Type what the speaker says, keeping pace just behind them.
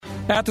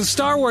At the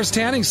Star Wars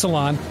Tanning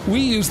Salon,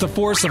 we use the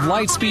force of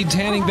Lightspeed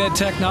tanning bed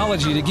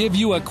technology to give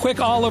you a quick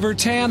all-over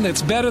tan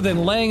that's better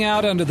than laying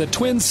out under the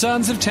twin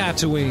suns of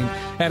Tatooine.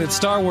 And at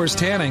Star Wars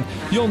Tanning,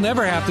 you'll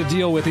never have to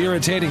deal with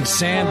irritating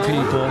sand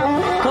people.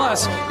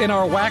 Plus, in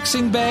our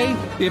waxing bay,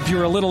 if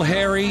you're a little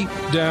hairy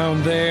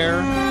down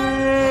there,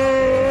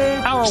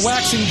 our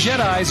waxing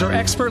Jedis are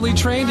expertly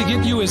trained to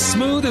get you as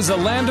smooth as a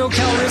Lando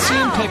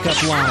Calrissian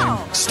pickup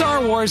line.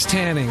 Star Wars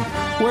Tanning,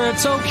 where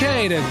it's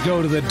okay to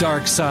go to the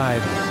dark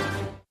side.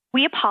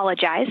 We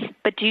apologize,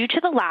 but due to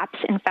the lapse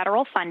in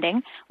federal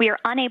funding, we are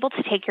unable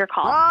to take your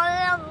call.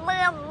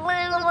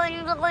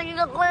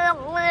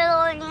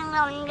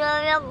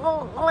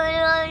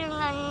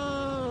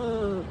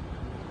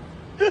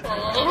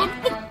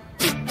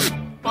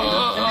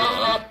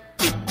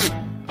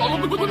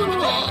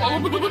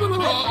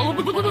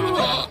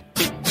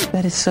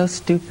 That is so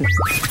stupid.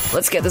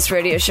 Let's get this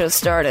radio show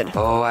started.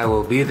 Oh, I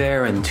will be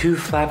there in 2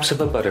 flaps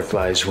of a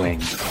butterfly's wing.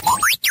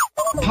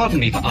 Pardon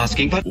me for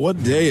asking, but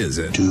what day is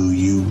it? Do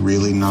you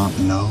really not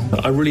know?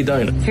 I really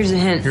don't. Here's a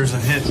hint.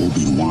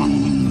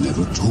 Obi-Wan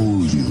never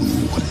told you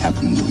what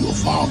happened to your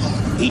father.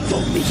 He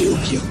told me you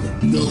killed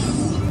him. No,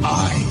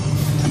 I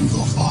am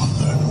your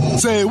father.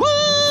 Say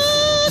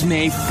what?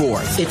 May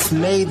 4th. It's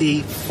May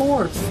the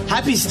 4th.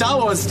 Happy Star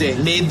Wars Day.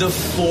 May the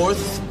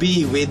 4th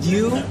be with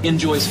you.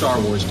 Enjoy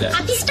Star Wars Day.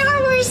 Happy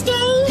Star Wars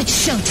Day.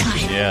 It's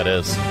showtime. Yeah, it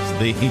is. It's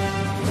the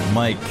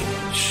Mike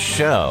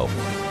Show.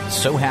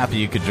 So happy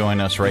you could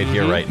join us right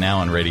here, right now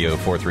on Radio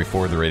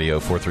 434, the Radio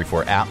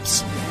 434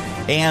 apps,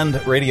 and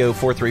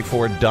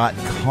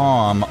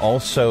radio434.com.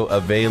 Also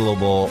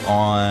available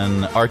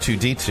on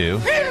R2D2.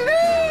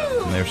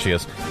 Hello! And there she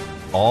is.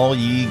 All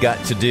ye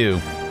got to do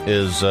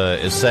is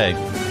say,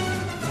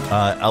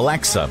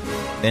 Alexa,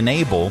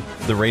 enable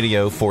the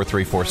Radio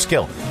 434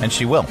 skill, and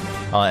she will.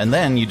 And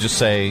then you just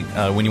say,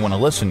 when you want to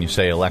listen, you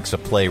say, Alexa,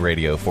 play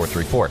Radio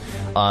 434.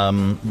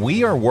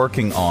 We are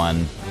working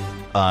on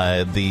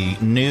the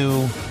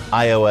new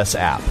iOS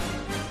app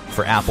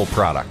for Apple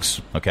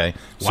products. Okay.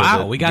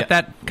 Wow, we got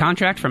that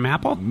contract from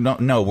Apple?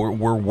 No,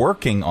 we're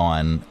working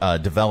on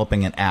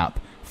developing an app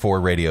for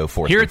Radio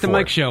 434. Here at the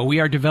Mike Show, we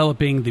are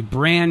developing the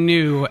brand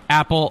new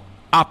Apple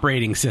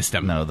operating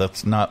system. No,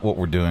 that's not what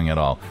we're doing at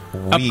all.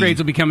 Upgrades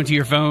will be coming to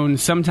your phone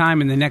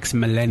sometime in the next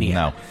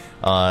millennia.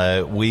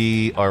 No,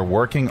 we are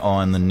working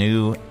on the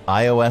new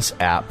iOS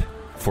app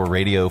for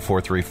Radio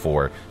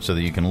 434 so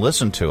that you can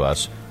listen to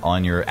us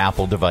on your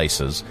Apple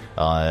devices,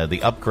 the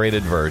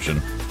upgraded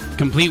version.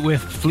 Complete with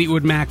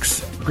Fleetwood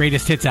Mac's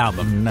greatest hits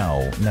album.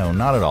 No,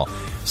 not at all.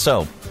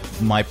 So,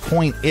 my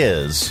point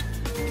is,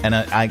 and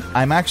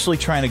I'm actually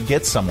trying to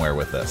get somewhere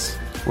with this.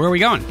 Where are we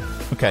going?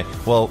 Okay,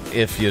 well,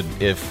 if you'd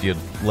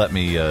let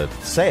me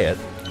say it.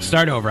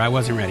 Start over, I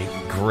wasn't ready.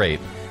 Great.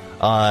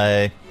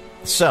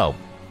 So,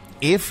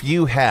 if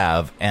you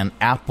have an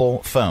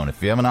Apple phone,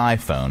 if you have an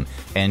iPhone,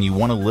 and you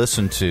want to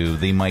listen to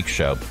The Mike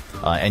Show,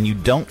 and you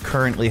don't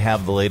currently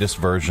have the latest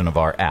version of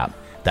our app,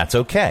 that's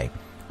okay.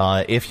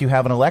 If you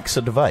have an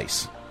Alexa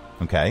device,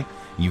 okay,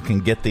 you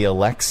can get the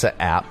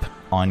Alexa app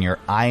on your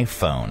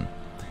iPhone,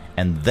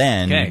 and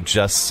then you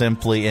just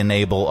simply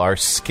enable our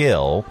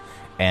skill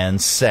and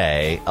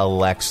say,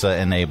 Alexa,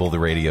 enable the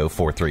Radio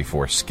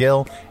 434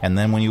 skill, and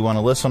then when you want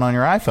to listen on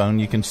your iPhone,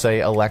 you can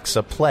say,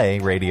 Alexa, play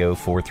Radio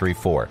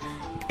 434.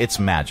 It's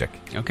magic.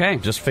 Okay.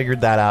 Just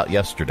figured that out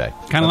yesterday.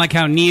 Kind of like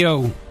how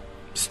Neo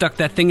stuck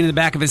that thing in the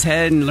back of his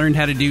head and learned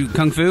how to do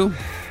Kung Fu.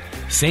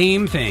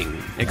 Same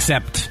thing,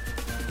 except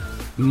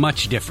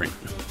much different.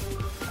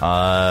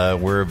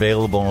 We're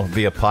available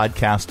via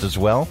podcast as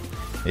well.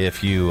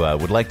 If you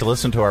would like to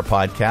listen to our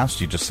podcast,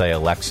 you just say,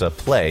 Alexa,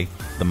 play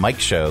the Mike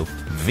Show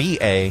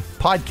VA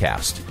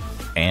podcast.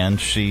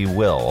 And she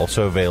will.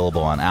 Also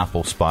available on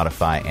Apple,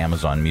 Spotify,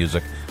 Amazon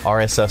Music,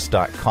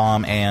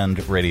 RSS.com, and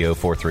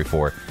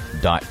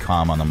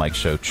Radio434.com on the Mike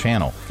Show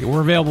channel.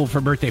 We're available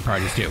for birthday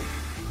parties, too.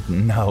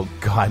 No,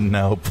 God,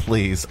 no,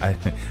 please.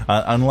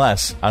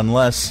 Unless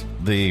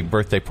the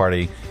birthday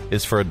party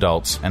is for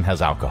adults and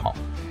has alcohol.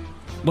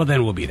 Well,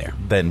 then we'll be there.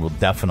 Then we'll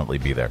definitely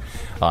be there.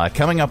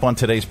 Coming up on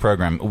today's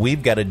program,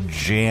 we've got a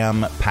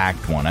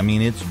jam-packed one. I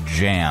mean, it's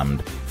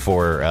jammed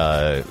for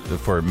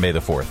May the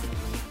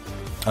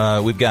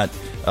 4th. We've got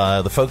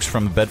the folks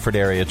from the Bedford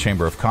Area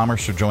Chamber of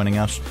Commerce are joining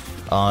us.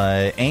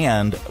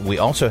 And we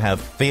also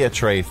have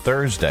Theatre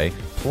Thursday.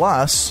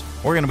 Plus,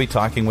 we're going to be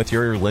talking with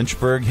your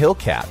Lynchburg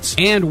Hillcats.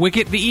 And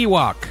Wicket the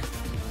Ewok.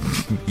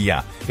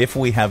 Yeah, if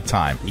we have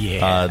time.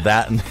 Yeah.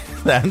 That and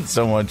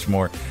so much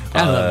more.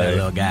 I love that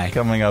little guy.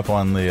 Coming up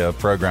on the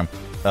program.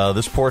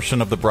 This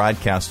portion of the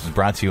broadcast is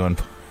brought to you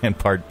in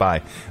part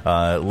by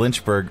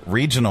Lynchburg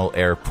Regional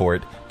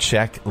Airport.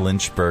 Check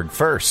Lynchburg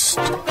first.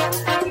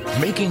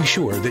 Making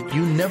sure that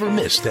you never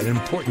miss that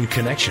important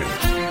connection.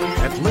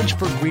 At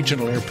Lynchburg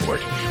Regional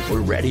Airport,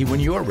 we're ready when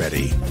you're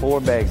ready.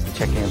 4 bags to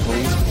check in,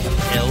 please.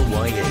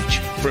 LYH.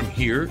 From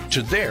here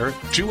to there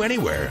to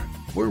anywhere.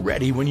 We're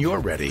ready when you're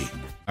ready.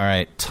 All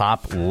right,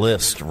 top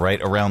list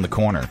right around the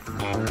corner.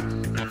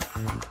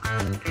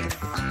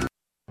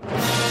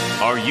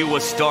 Are you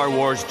a Star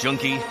Wars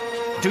junkie?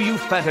 Do you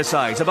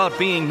fantasize about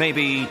being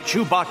maybe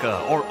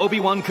Chewbacca or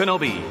Obi-Wan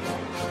Kenobi?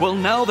 Well,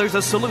 now there's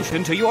a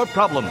solution to your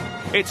problem.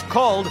 It's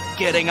called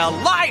getting a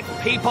life,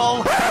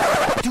 people!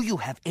 Do you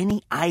have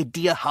any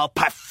idea how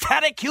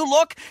pathetic you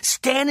look?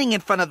 Standing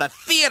in front of the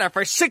theater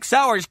for 6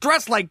 hours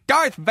dressed like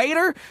Darth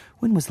Vader?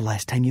 When was the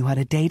last time you had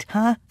a date,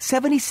 huh?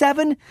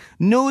 77?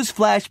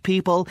 Newsflash,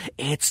 people,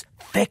 it's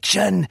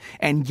fiction.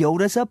 And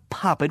Yoda's a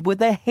puppet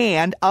with a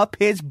hand up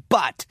his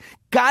butt.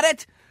 Got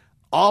it?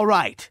 All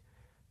right.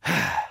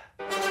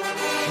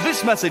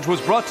 This message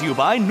was brought to you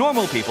by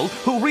normal people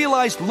who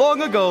realized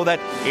long ago that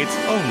it's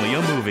only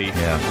a movie.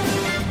 Yeah,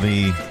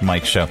 the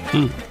Mike Show.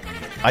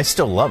 I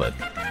still love it.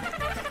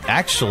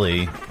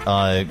 Actually,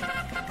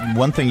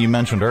 one thing you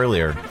mentioned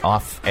earlier,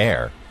 off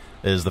air,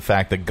 is the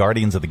fact that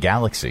Guardians of the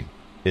Galaxy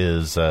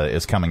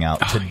is coming out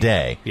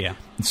today. Yeah.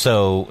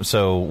 So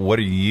what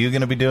are you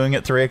going to be doing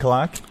at 3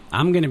 o'clock?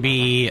 I'm going to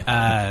be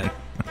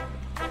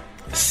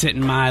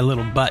sitting my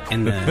little butt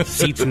in the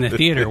seats in the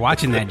theater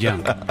watching that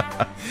junk.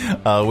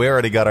 We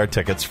already got our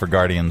tickets for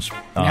Guardians.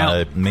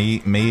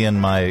 Me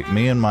and my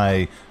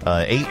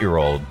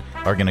 8-year-old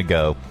are going to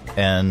go.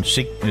 And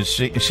she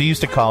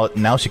used to call it,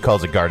 now she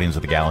calls it Guardians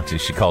of the Galaxy.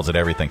 She calls it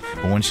everything.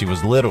 But when she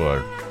was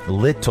littler,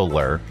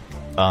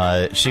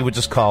 she would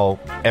just call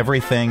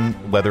everything,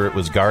 whether it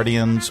was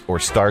Guardians or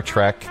Star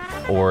Trek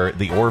or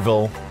the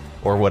Orville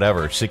or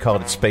whatever, she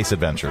called it Space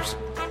Adventures.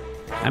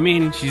 I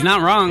mean, she's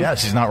not wrong. Yeah,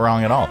 she's not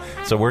wrong at all.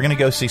 So we're going to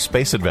go see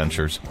Space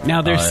Adventures.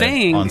 Now, they're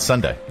saying on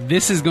Sunday.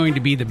 This is going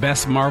to be the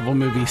best Marvel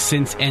movie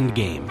since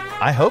Endgame.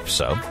 I hope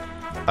so.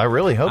 I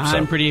really hope so.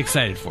 I'm pretty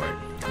excited for it.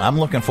 I'm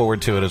looking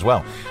forward to it as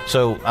well.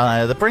 So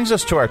that brings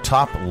us to our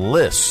top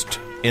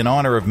list in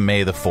honor of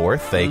May the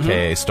 4th,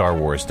 a.k.a. Star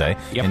Wars Day.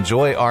 Yep.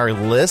 Enjoy our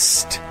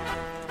list.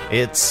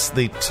 It's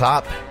the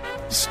top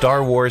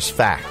Star Wars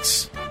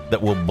facts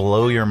that will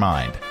blow your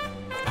mind.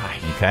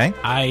 Okay?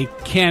 I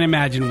can't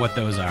imagine what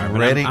those are, but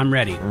ready? I'm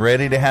ready.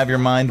 Ready to have your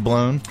mind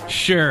blown?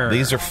 Sure.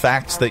 These are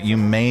facts that you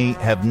may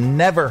have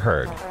never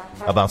heard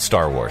about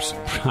Star Wars.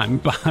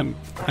 I'm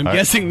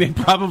guessing they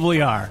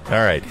probably are. All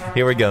right,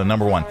 here we go.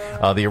 Number one.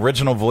 The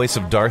original voice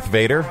of Darth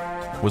Vader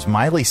was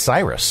Miley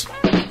Cyrus.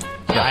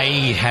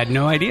 I had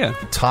no idea.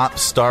 Top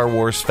Star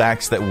Wars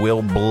facts that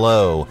will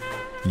blow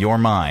your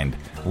mind.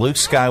 Luke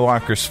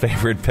Skywalker's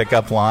favorite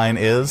pickup line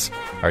is,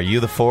 "Are you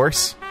the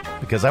Force?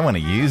 Because I want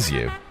to use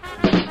you."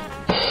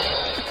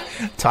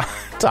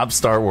 Top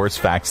Star Wars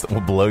facts that will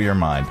blow your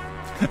mind.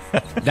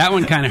 That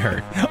one kind of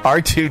hurt.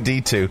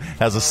 R2-D2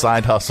 has a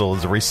side hustle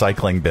as a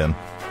recycling bin.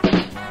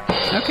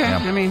 Okay, yeah.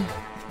 I mean,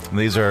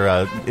 these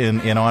are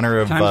in honor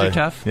of times are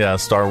tough. Yeah,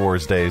 Star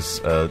Wars days.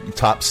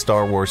 Top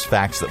Star Wars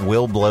facts that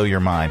will blow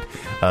your mind.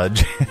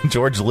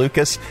 George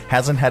Lucas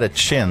hasn't had a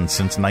chin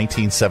since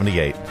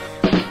 1978.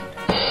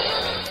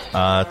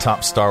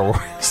 Top Star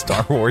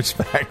Wars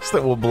facts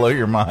that will blow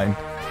your mind.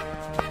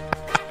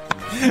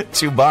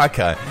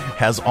 Chewbacca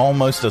has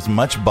almost as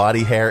much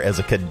body hair as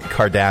a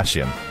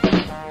Kardashian.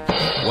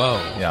 Whoa.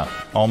 Yeah,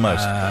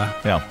 almost.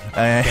 Yeah.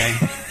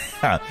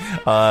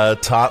 Okay.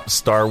 Top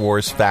Star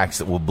Wars facts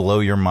that will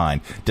blow your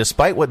mind.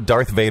 Despite what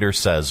Darth Vader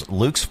says,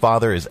 Luke's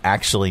father is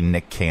actually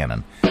Nick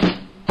Cannon.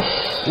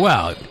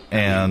 Well,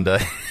 and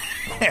the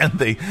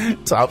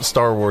top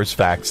Star Wars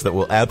facts that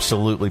will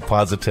absolutely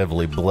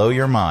positively blow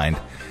your mind.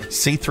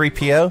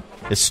 C-3PO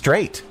is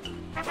straight.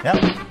 Yeah.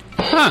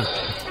 Huh.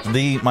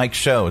 The Mike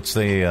Show. It's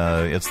May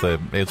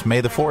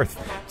the 4th.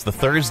 It's the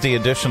Thursday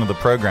edition of the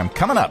program.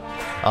 Coming up,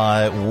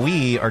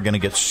 we are going to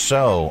get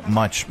so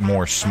much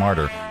more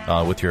smarter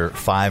with your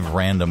 5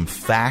 random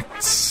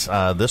facts.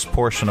 This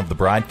portion of the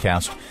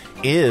broadcast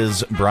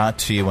is brought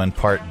to you in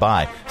part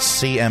by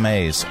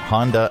CMA's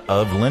Honda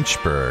of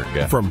Lynchburg.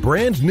 From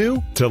brand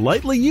new to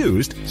lightly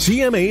used,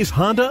 CMA's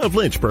Honda of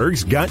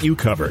Lynchburg's got you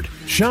covered.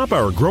 Shop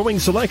our growing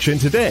selection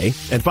today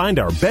and find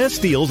our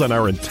best deals on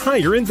our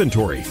entire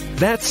inventory.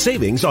 That's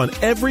savings on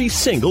every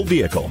single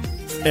vehicle.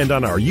 And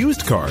on our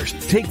used cars,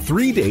 take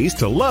 3 days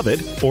to love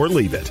it or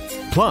leave it.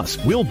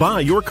 Plus, we'll buy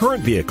your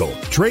current vehicle,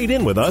 trade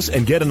in with us,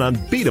 and get an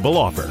unbeatable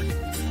offer.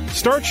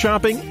 Start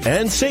shopping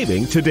and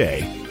saving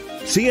today.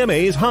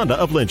 CMA's Honda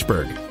of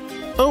Lynchburg.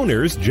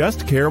 Owners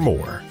just care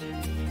more.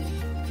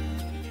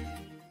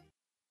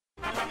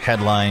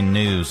 Headline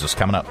news is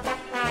coming up.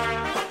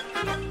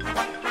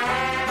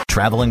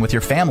 Traveling with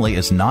your family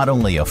is not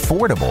only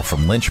affordable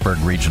from Lynchburg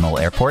Regional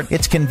Airport,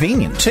 it's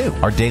convenient too.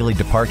 Our daily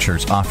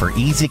departures offer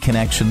easy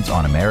connections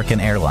on American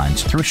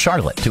Airlines through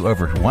Charlotte to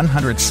over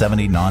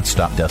 170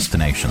 nonstop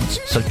destinations.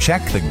 So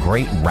check the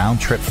great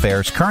round-trip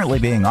fares currently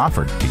being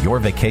offered to your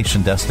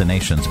vacation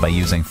destinations by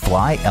using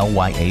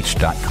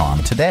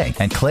flylyh.com today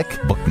and click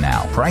Book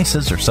Now.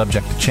 Prices are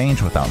subject to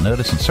change without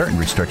notice and certain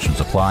restrictions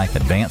apply.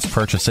 Advanced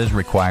purchase is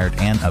required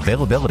and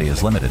availability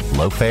is limited.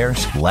 Low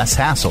fares, less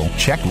hassle.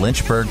 Check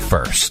Lynchburg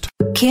first.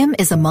 Kim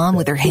is a mom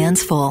with her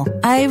hands full.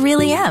 I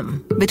really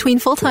am. Between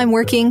full-time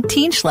working,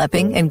 teen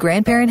schlepping, and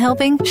grandparent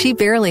helping, she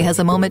barely has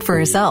a moment for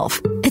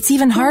herself. It's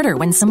even harder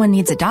when someone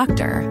needs a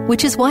doctor,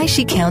 which is why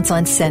she counts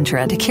on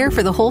Centra to care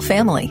for the whole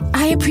family.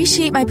 I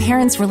appreciate my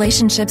parents'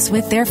 relationships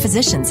with their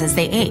physicians as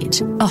they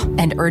age. Oh,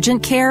 and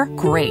urgent care?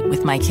 Great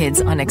with my kids'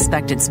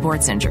 unexpected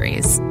sports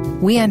injuries.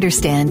 We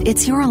understand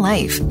it's your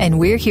life, and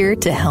we're here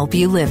to help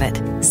you live it.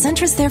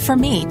 Centra's there for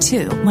me,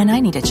 too, when I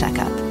need a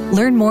checkup.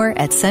 Learn more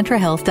at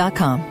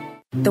CentraHealth.com.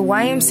 The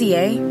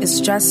YMCA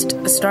is just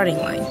a starting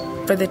line,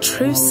 for the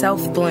true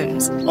self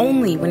blooms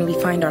only when we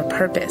find our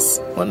purpose,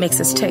 what makes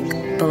us tick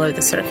below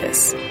the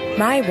surface.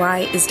 My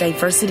why is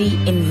diversity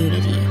and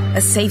unity,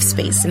 a safe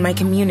space in my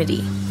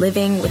community,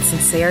 living with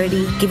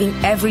sincerity, giving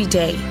every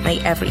day my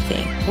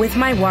everything. With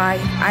my why,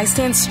 I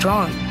stand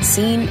strong,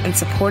 seen and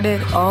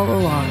supported all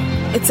along.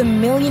 It's a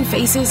million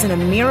faces in a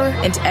mirror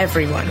and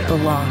everyone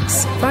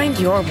belongs. Find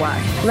your why.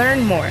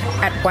 Learn more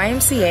at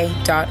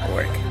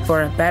ymca.org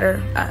for a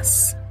better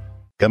us.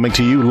 Coming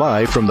to you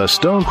live from the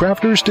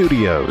Stonecrafters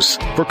Studios.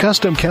 For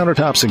custom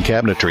countertops and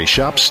cabinetry,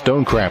 shop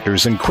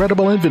Stonecrafters'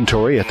 incredible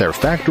inventory at their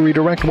Factory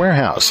Direct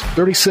Warehouse,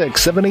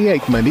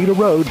 3678 Manita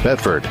Road,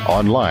 Bedford.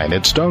 Online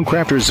at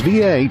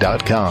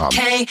stonecraftersva.com.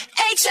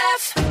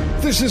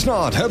 KHF! This is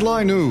not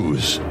headline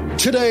news.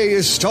 Today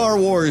is Star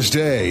Wars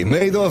Day.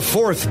 May the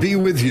 4th be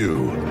with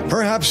you.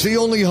 Perhaps the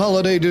only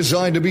holiday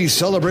designed to be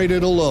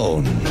celebrated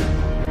alone.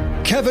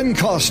 Kevin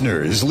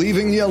Costner is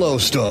leaving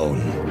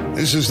Yellowstone.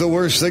 This is the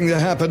worst thing to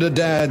happen to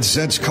Dad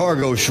since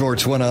cargo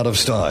shorts went out of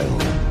style.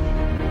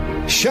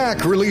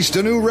 Shaq released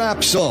a new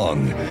rap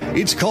song.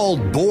 It's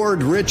called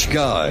Bored Rich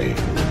Guy.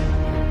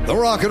 The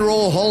Rock and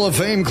Roll Hall of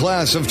Fame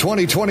class of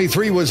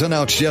 2023 was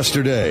announced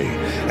yesterday.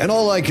 And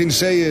all I can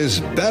say is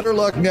better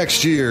luck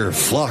next year,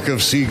 flock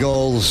of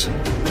seagulls.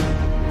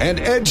 And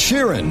Ed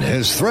Sheeran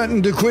has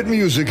threatened to quit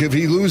music if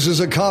he loses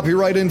a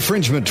copyright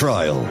infringement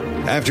trial.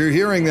 After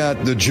hearing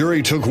that, the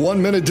jury took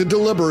 1 minute to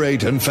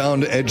deliberate and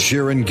found Ed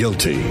Sheeran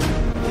guilty.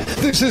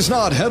 This is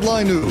not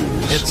headline news.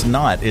 It's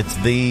not. It's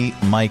the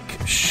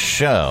Mike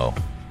Show.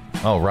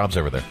 Oh, Rob's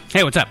over there.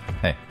 Hey, what's up?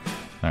 Hey.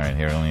 All right,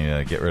 here, let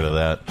me get rid of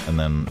that, and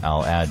then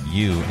I'll add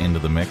you into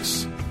the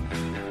mix.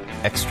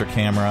 Extra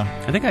camera.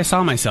 I think I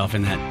saw myself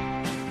in that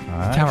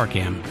tower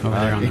cam over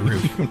there on the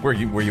roof. Were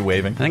you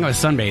waving? I think I was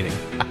sunbathing.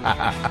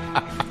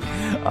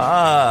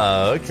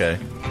 Okay.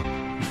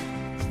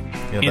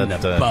 In the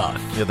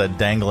buff. Yeah, that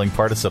dangling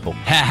participle.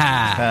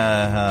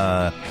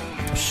 Ha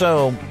ha.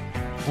 So,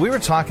 we were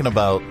talking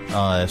about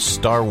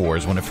Star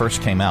Wars when it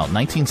first came out,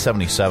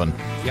 1977.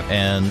 Yep.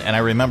 And I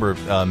remember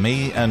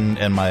me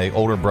and my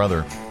older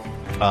brother,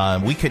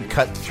 we could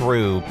cut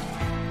through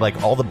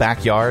like all the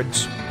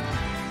backyards,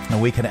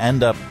 and we could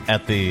end up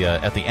at the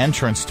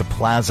entrance to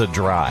Plaza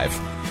Drive.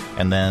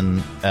 And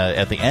then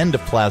at the end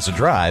of Plaza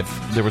Drive,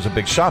 there was a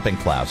big shopping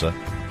plaza.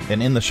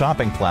 And in the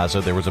shopping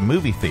plaza, there was a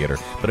movie theater,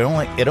 but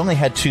it only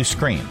had 2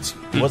 screens.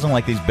 It wasn't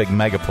like these big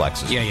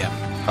megaplexes. Yeah.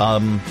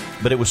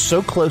 But it was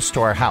so close to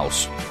our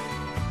house,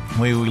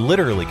 we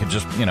literally could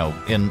just,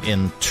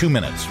 in 2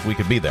 minutes, we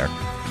could be there.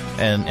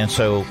 And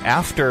so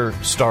after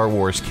Star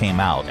Wars came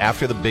out,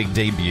 after the big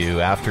debut,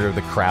 after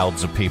the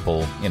crowds of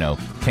people,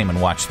 came and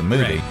watched the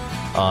movie,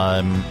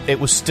 it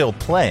was still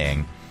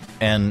playing,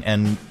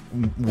 and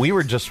we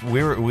were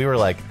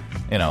like,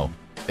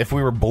 if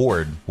we were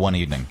bored one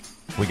evening,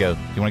 we go,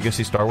 "You want to go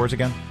see Star Wars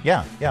again?"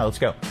 Yeah, let's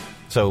go.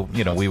 So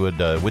we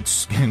would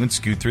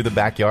scoot through the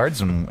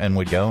backyards and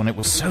would go, and it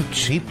was so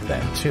cheap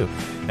then too.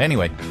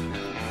 Anyway,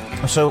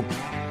 so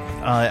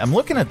I'm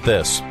looking at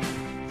this,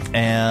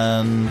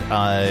 and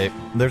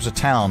there's a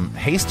town,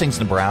 Hastings,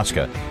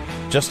 Nebraska,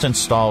 just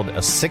installed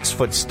a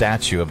 6-foot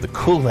statue of the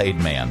Kool-Aid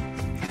Man.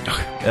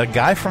 A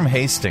guy from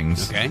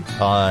Hastings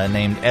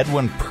named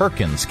Edwin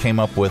Perkins came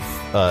up with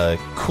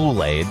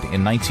Kool-Aid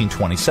in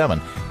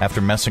 1927 after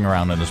messing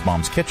around in his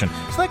mom's kitchen.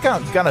 So that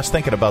got us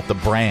thinking about the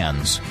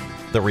brands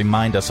that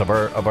remind us of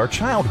our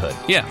childhood.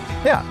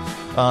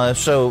 Yeah.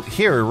 So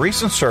here, a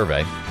recent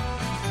survey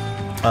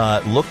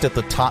looked at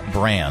the top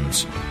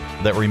brands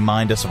that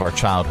remind us of our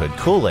childhood.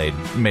 Kool-Aid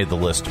made the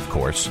list, of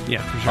course.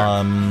 Yeah, for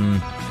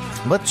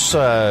sure. Let's.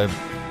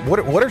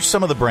 What are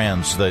some of the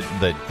brands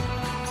that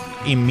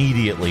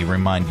immediately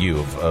remind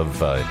you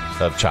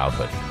of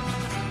childhood?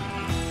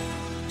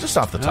 Just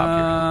off the top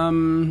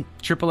here.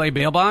 AAA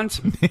bail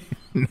bonds?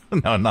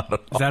 No, not at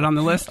all. Is that on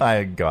the list?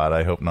 God,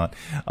 I hope not.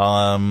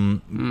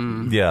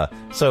 Yeah.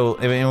 So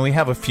we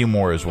have a few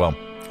more as well.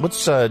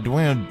 Let's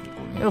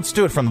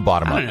do it from the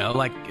bottom up. I don't know,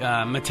 like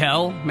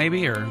Mattel,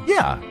 maybe, or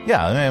yeah.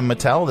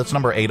 Mattel. That's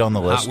number 8 on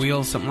the list. Hot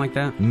Wheels, something like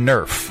that.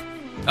 Nerf.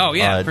 Oh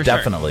yeah, for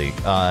definitely.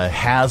 Sure.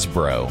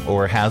 Hasbro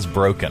or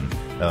Hasbroken.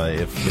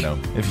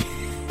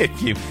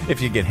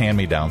 If you get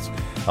hand-me-downs.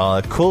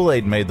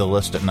 Kool-Aid made the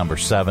list at number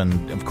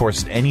 7. Of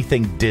course,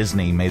 anything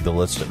Disney made the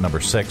list at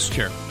number 6.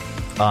 Sure.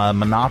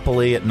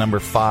 Monopoly at number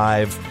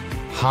 5.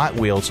 Hot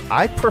Wheels.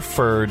 I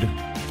preferred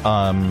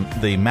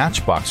the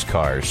Matchbox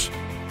cars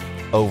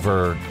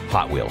over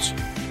Hot Wheels.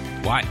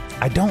 Why?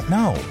 I don't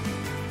know.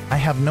 I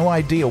have no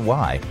idea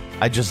why.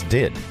 I just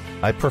did.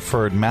 I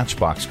preferred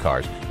Matchbox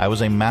cars. I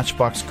was a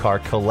Matchbox car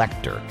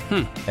collector.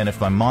 And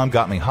if my mom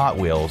got me Hot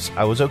Wheels,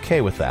 I was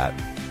okay with that.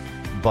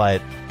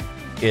 But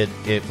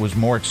it was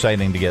more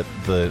exciting to get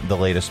the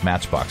latest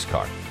Matchbox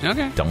car.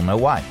 Okay. Don't know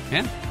why.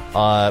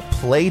 Yeah.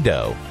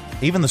 Play-Doh,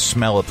 even the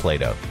smell of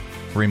Play-Doh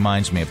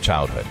reminds me of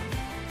childhood.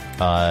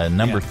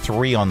 Number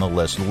 3 on the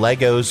list.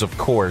 Legos, of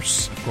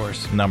course. Of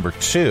course. Number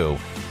 2.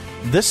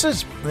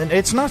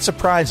 It's not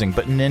surprising,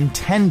 but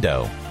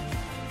Nintendo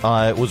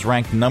was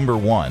ranked number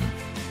 1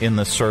 in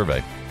the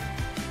survey.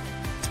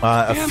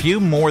 A few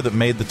more that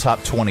made the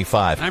top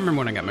 25. I remember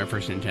when I got my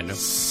first Nintendo.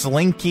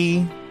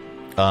 Slinky,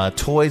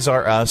 Toys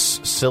R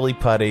Us, Silly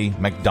Putty,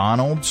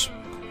 McDonald's,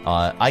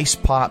 Ice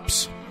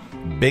Pops,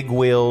 Big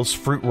Wheels,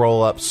 Fruit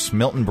Roll-Ups,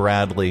 Milton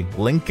Bradley,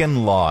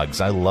 Lincoln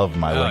Logs. I love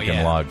my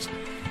Lincoln Logs.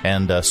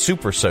 And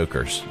Super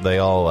Soakers. They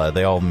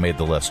all made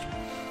the list.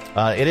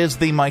 It is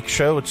the Mike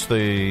Show. It's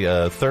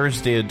the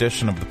Thursday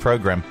edition of the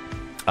program.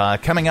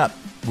 Coming up,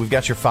 we've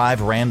got your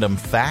 5 random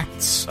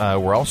facts.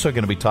 We're also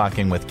going to be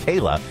talking with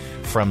Kayla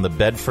from the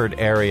Bedford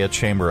Area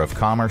Chamber of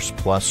Commerce.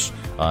 Plus,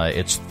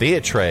 it's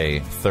Theatre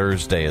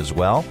Thursday as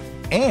well.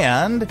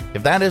 And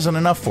if that isn't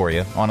enough for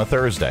you on a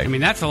Thursday... I mean,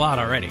 that's a lot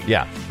already.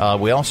 Yeah.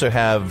 We also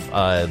have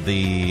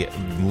the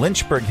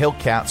Lynchburg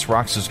Hillcats.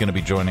 Rox is going to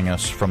be joining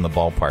us from the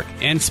ballpark.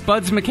 And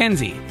Spuds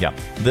McKenzie. Yeah.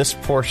 This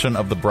portion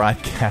of the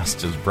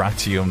broadcast is brought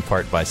to you in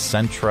part by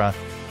Centra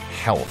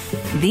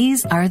Health.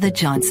 These are the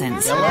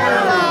Johnsons.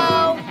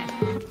 Hello.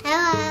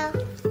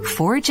 Hello.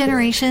 4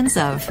 generations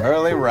of...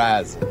 early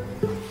rising.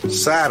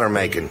 Cider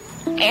making.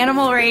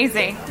 Animal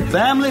raising.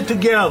 Family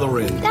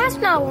togethering. That's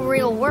not a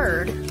real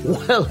word.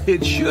 Well,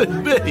 it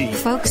should be.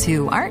 Folks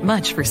who aren't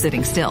much for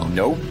sitting still.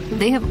 Nope.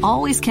 They have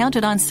always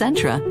counted on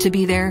Centra to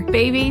be their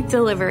baby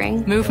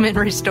delivering, movement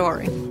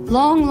restoring,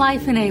 long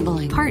life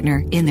enabling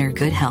partner in their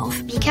good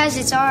health. Because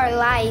it's our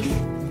life.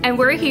 And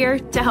we're here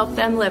to help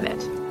them live it.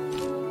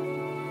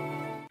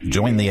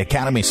 Join the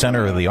Academy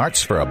Center of the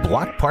Arts for a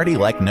block party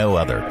like no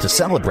other to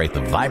celebrate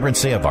the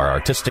vibrancy of our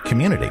artistic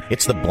community.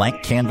 It's the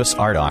Blank Canvas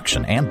Art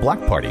Auction and Block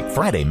Party,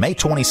 Friday, May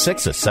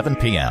 26th at 7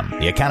 p.m.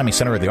 The Academy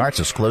Center of the Arts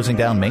is closing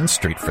down Main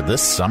Street for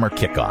this summer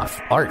kickoff.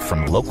 Art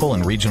from local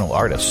and regional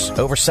artists.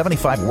 Over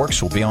 75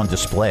 works will be on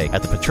display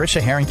at the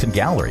Patricia Harrington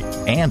Gallery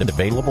and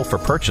available for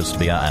purchase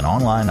via an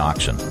online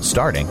auction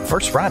starting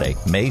first Friday,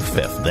 May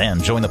 5th.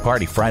 Then join the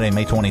party Friday,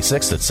 May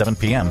 26th at 7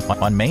 p.m.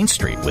 on Main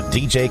Street with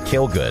DJ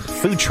Killgood,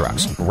 food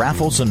trucks,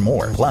 raffles, and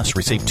more. Plus,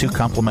 receive 2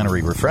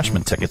 complimentary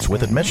refreshment tickets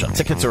with admission.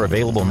 Tickets are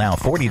available now,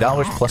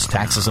 $40 plus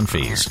taxes and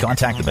fees.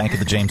 Contact the Bank of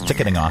the James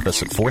ticketing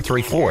office at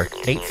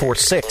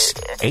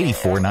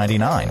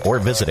 434-846-8499 or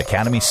visit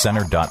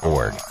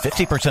academycenter.org.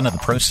 50% of the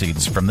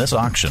proceeds from this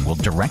auction will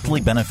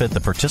directly benefit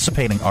the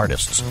participating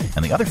artists,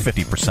 and the other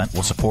 50%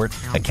 will support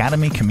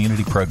Academy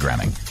community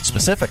programming,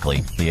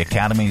 specifically the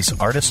Academy's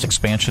Artist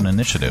Expansion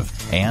Initiative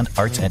and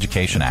Arts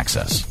Education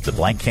Access. The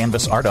Blank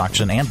Canvas Art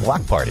Auction and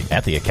Block Party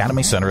at the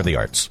Academy Center of the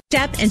Arts.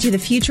 Step into the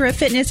future of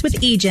fitness with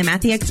eGym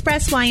at the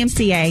Express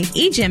YMCA.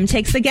 eGym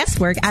takes the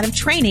guesswork out of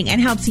training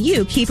and helps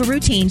you keep a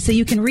routine so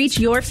you can reach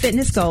your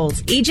fitness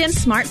goals. eGym's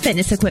smart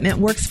fitness equipment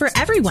works for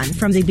everyone,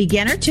 from the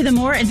beginner to the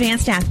more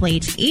advanced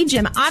athlete.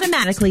 eGym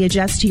automatically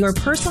adjusts to your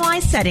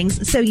personalized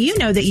settings so you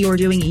know that you're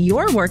doing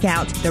your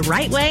workout the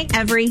right way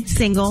every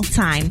single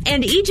time.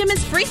 And eGym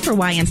is free for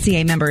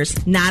YMCA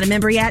members. Not a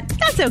member yet?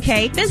 That's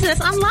okay. Visit us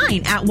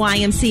online at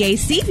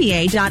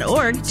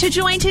ymcacva.org to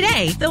join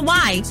today. The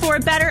Y for a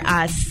better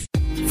us.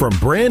 From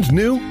brand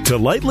new to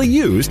lightly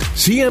used,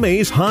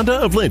 CMA's Honda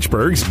of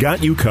Lynchburg's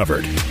got you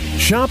covered.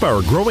 Shop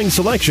our growing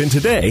selection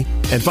today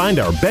and find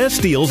our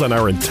best deals on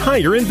our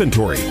entire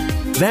inventory.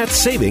 That's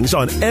savings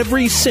on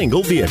every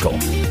single vehicle.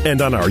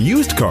 And on our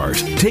used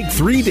cars, take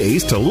 3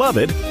 days to love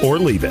it or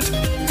leave it.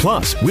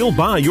 Plus, we'll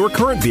buy your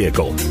current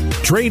vehicle.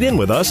 Trade in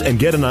with us and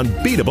get an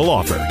unbeatable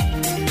offer.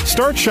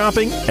 Start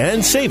shopping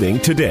and saving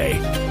today.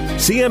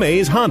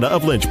 CMA's Honda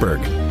of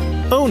Lynchburg.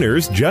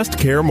 Owners just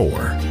care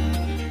more.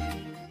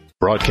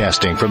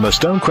 Broadcasting from the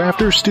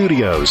Stonecrafters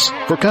Studios.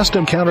 For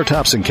custom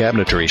countertops and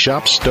cabinetry,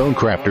 shop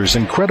Stonecrafters'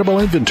 incredible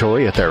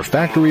inventory at their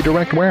Factory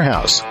Direct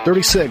Warehouse,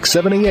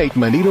 3678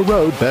 Moneta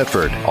Road,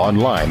 Bedford.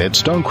 Online at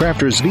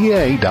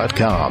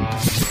stonecraftersva.com.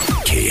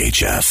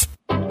 KHF.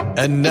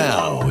 And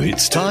now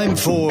it's time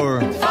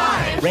for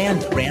 5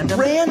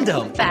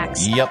 random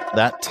facts. Yep,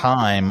 that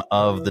time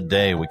of the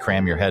day we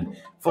cram your head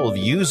full of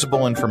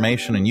usable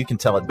information and you can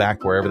tell it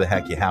back wherever the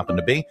heck you happen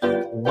to be.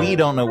 We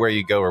don't know where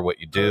you go or what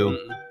you do.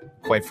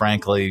 Quite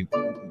frankly,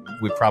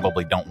 we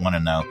probably don't want to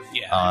know.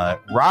 Yeah.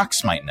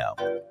 Rox might know.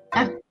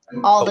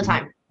 All the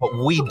time. But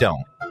we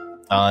don't.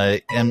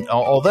 And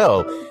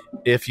although,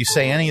 if you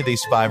say any of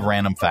these 5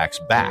 random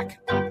facts back,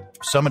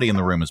 somebody in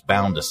the room is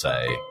bound to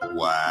say,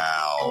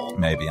 wow.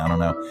 Maybe, I don't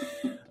know.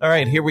 All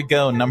right, here we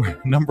go.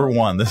 Number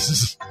 1. This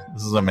is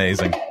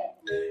amazing.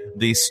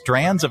 The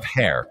strands of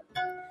hair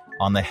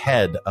on the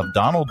head of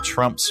Donald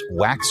Trump's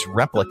wax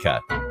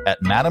replica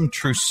at Madame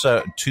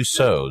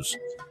Tussauds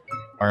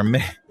are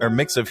a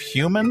mix of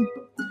human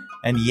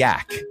and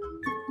yak.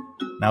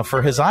 Now,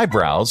 for his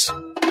eyebrows,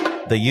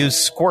 they use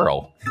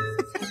squirrel.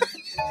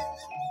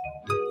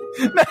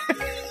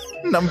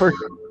 Number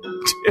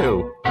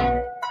 2.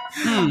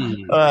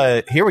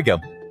 Here we go.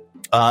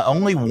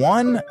 Only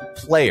one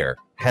player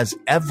has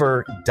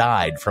ever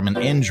died from an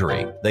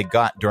injury they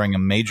got during a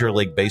Major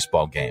League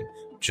Baseball game.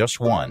 Just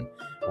one.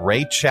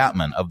 Ray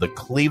Chapman of the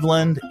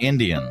Cleveland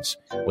Indians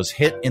was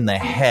hit in the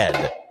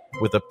head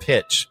with a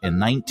pitch in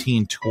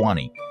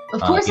 1920.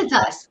 Of course it's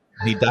us.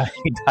 He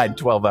died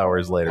 12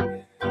 hours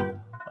later.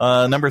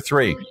 Number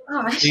 3.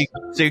 Gosh.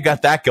 So you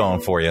got that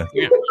going for you.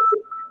 Yeah.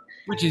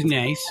 Which is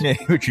nice. Yeah,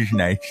 which is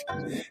nice.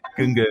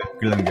 Gunga,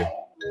 gunga,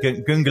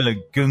 gunga,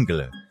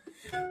 gunga.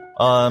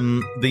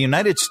 The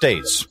United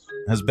States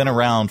has been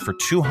around for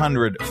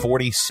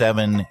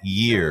 247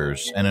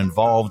 years and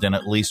involved in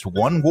at least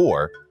one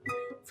war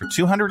for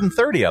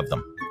 230 of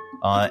them.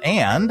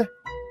 And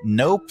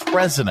no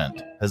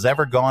president has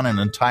ever gone an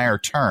entire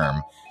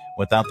term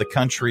without the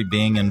country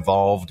being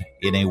involved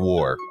in a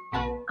war.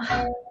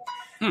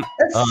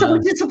 That's so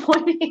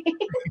disappointing.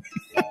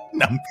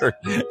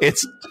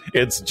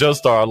 It's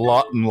just our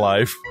lot in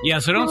life. Yeah,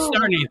 so don't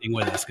start anything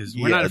with us because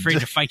we're not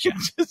afraid to fight you.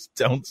 Just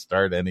don't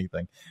start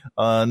anything.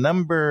 Where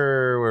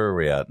are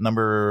we at?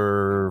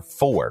 Number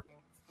 4.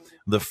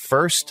 The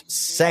first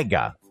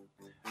Sega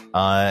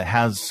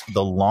has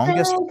the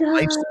longest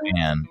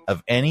lifespan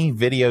of any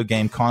video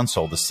game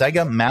console. The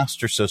Sega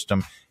Master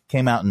System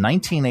came out in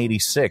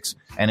 1986,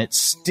 and it's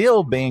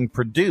still being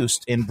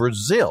produced in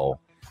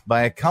Brazil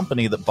by a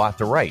company that bought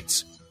the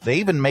rights. They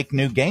even make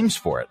new games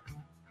for it.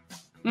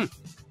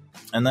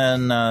 And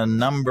then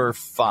number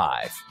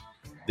 5.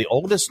 The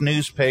oldest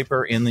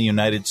newspaper in the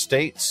United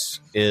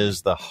States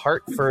is the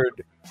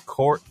Hartford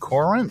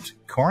Courant?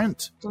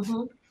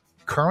 Mm-hmm.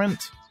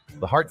 Current?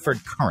 The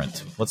Hartford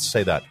Courant. Let's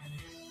say that.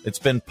 It's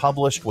been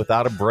published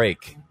without a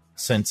break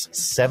since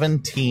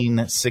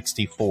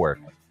 1764.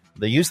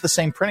 They use the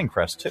same printing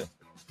press, too.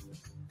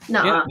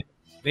 No. Yeah,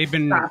 they've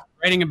been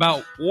writing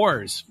about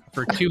wars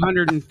for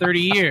 230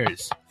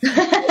 years.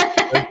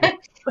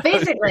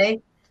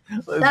 Basically.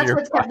 That's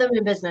what's kept them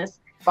in business.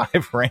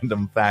 5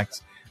 random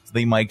facts. It's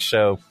the Mike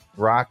Show.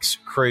 Rox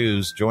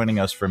Cruz joining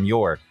us from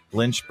your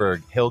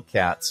Lynchburg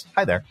Hillcats.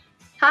 Hi there.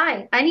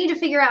 Hi. I need to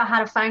figure out how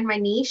to find my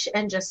niche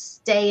and just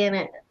stay in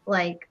it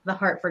like the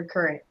Hartford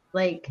Courant.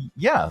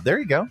 Yeah, there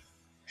you go.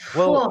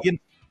 Well, cool.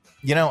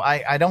 You know,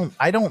 I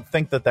don't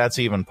think that that's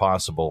even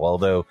possible.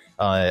 Although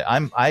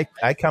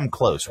I come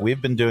close.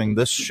 We've been doing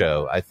this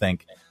show, I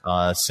think,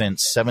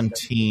 since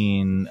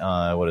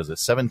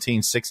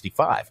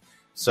 1765.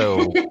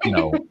 So,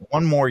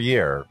 one more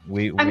year.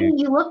 I mean,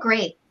 you look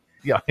great.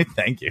 Yeah,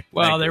 thank you.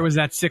 Well, there was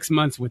that 6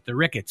 months with the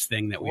rickets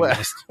thing that we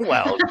missed.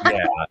 Well,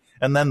 yeah.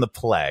 And then the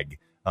plague,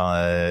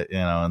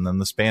 and then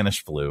the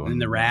Spanish flu.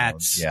 And the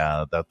rats.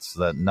 Yeah,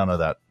 none of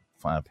that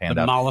panned out.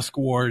 The mollusk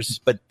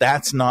wars. But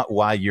that's not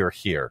why you're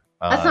here.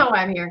 That's not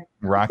why I'm here.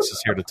 Rox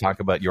is here to talk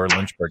about your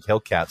Lynchburg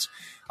Hillcats.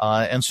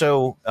 And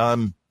so,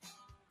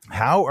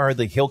 how are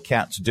the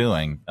Hillcats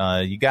doing?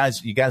 You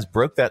guys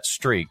broke that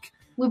streak.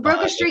 We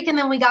broke a streak and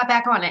then we got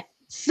back on it.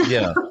 So.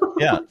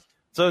 Yeah.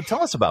 So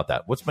tell us about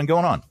that. What's been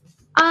going on?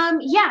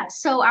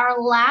 So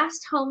our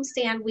last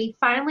homestand, we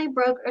finally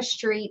broke a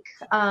streak.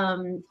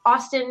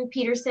 Austin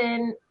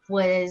Peterson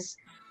was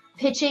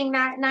pitching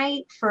that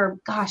night for,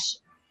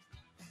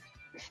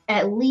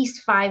 at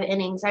least 5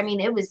 innings. I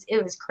mean, it was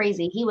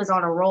crazy. He was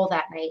on a roll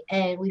that night,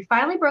 and we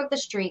finally broke the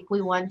streak.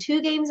 We won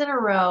 2 games in a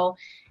row,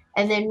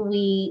 and then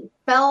we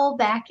fell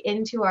back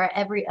into our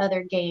every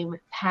other game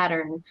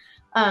pattern.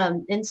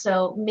 And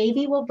so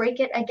maybe we'll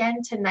break it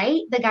again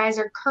tonight. The guys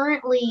are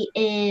currently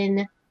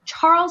in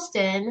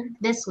Charleston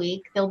this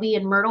week. They'll be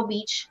in Myrtle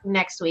Beach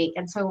next week.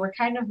 And so we're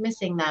kind of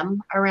missing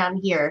them around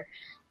here,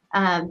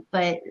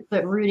 but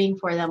rooting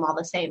for them all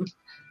the same.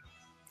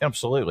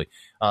 Absolutely.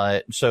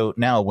 So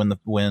now when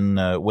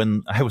I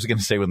was going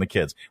to say when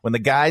the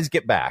guys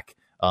get back,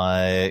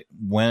 to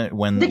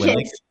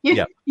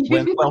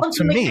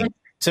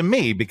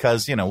me,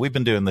 because, we've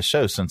been doing the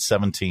show since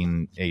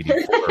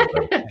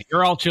 1784.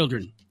 You're all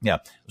children. Yeah.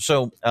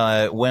 So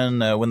when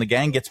the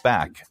gang gets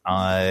back,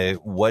 that's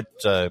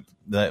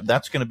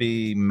going to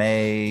be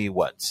May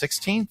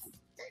 16th?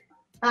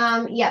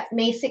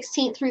 May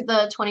 16th through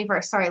the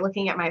 21st. Sorry,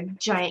 looking at my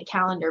giant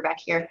calendar back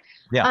here.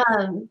 Yeah.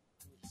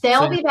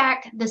 They'll be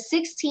back the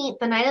 16th.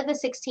 The night of the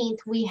 16th,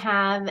 we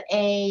have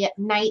a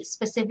night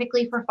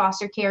specifically for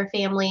foster care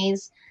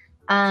families.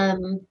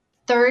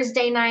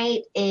 Thursday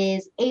night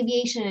is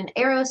aviation and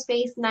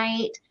aerospace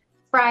night.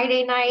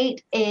 Friday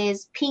night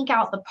is Pink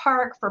Out the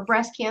Park for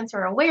breast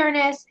cancer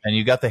awareness. And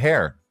you got the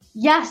hair.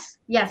 Yes.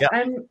 Yep.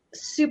 I'm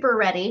super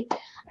ready.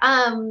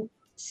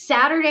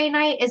 Saturday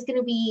night is going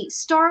to be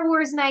Star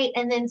Wars night,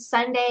 and then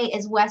Sunday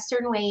is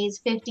Western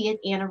Way's 50th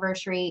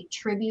anniversary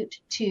tribute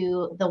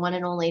to the one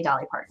and only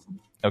Dolly Parton.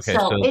 Okay,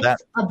 so that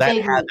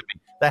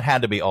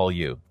had to be all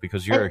you,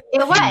 because you're.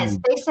 It was.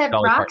 They said,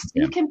 Dolly Rox, Parton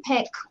you fan. can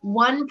pick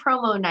one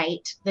promo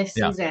night this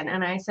season,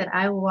 and I said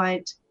I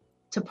want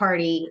to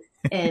party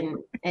and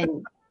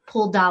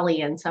pull Dolly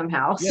in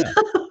somehow. Yeah.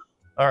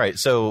 All right,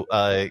 so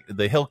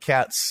the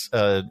Hillcats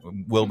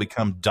will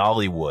become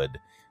Dollywood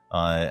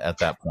at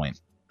that point.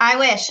 I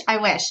wish.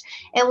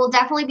 It will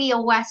definitely be a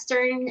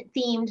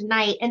Western-themed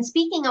night. And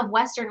speaking of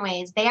Western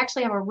ways, they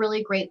actually have a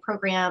really great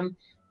program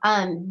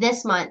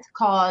this month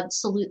called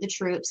Salute the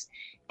Troops.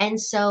 And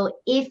so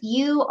if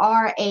you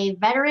are a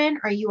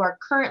veteran or you are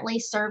currently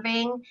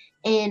serving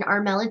in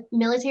our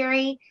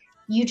military,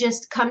 you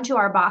just come to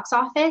our box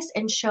office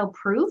and show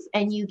proof,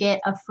 and you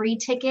get a free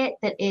ticket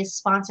that is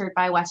sponsored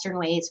by Western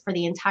Ways for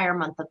the entire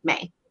month of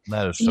May.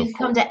 That is so so you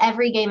cool. come to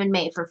every game in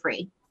May for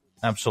free.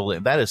 Absolutely.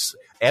 That is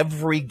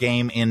every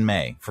game in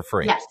May for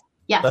free. Yes.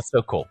 That's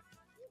so cool.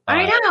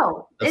 I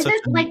know. That's Isn't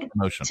such a like neat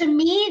promotion. to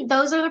me,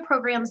 those are the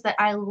programs that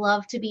I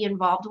love to be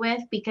involved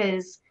with,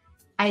 because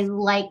I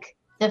like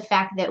the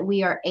fact that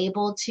we are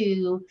able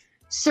to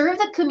serve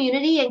the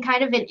community in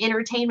kind of an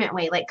entertainment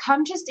way. Like,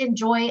 come just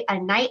enjoy a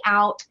night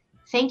out.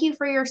 Thank you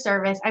for your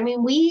service. I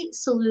mean, we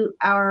salute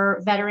our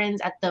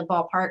veterans at the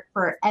ballpark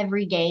for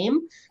every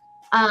game.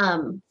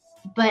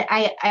 But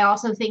I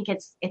also think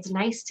it's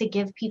nice to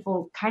give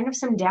people kind of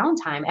some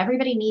downtime.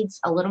 Everybody needs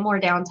a little more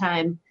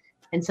downtime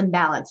and some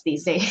balance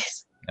these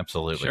days.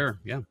 Absolutely. Sure,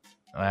 yeah.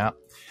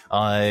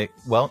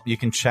 Well, you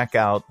can check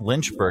out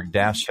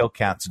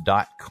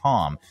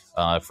lynchburg-hillcats.com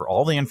for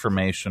all the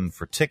information,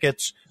 for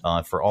tickets,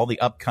 for all the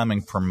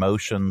upcoming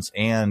promotions,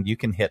 and you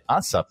can hit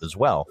us up as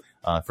well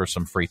for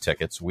some free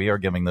tickets. We are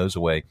giving those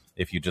away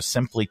if you just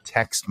simply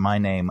text my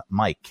name,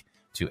 Mike,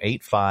 to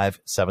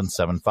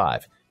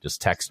 85775. Just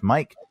text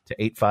Mike to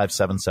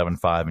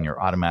 85775, and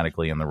you're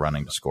automatically in the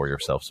running to score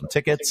yourself some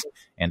tickets.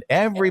 And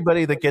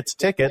everybody that gets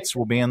tickets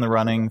will be in the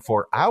running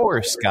for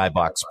our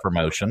Skybox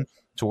promotion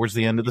towards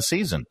the end of the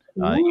season.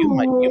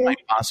 You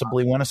might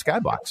possibly win a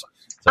Skybox.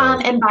 So,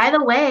 and by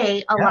the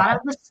way, a lot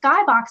of the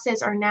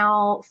Skyboxes are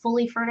now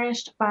fully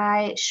furnished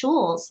by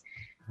Schulz.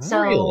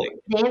 So Really?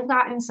 they've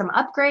gotten some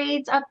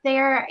upgrades up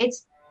there.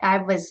 I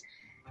was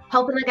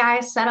helping the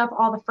guys set up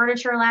all the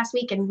furniture last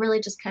week and really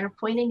just kind of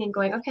pointing and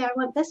going, okay, I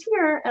want this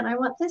here and I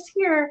want this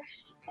here.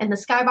 And the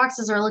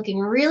Skyboxes are looking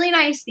really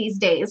nice these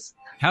days.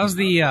 How's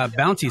the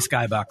Bounty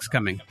Skybox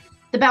coming?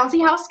 The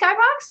Bouncy House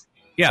Skybox?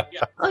 Yeah.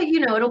 Oh,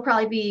 it'll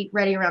probably be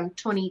ready around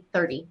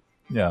 2030.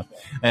 Yeah.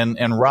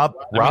 And Rob,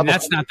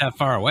 that's not that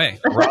far away.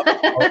 Rob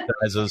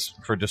apologizes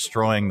for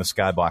destroying the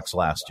Skybox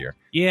last year.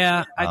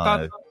 Yeah, I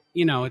thought, it's...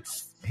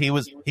 He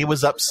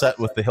was upset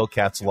with the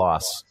Hillcats'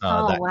 loss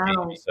that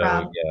wow. game.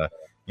 So,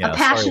 yeah, a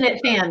passionate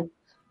fan.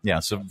 Yeah,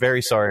 so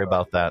very sorry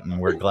about that, and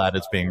we're glad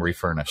it's being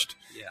refurnished.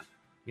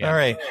 Yeah. All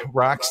right,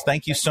 Rox,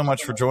 thank you so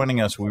much for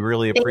joining us. We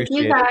really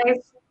appreciate it. Thank you,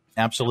 guys.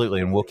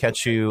 Absolutely, and we'll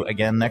catch you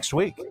again next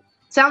week.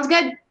 Sounds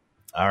good.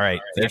 All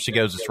right, there she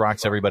goes. It's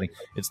Rox, everybody.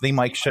 It's the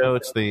Mike Show.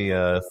 It's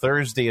the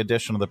Thursday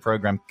edition of the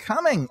program.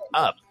 Coming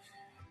up,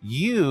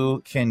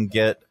 you can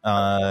get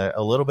a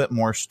little bit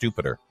more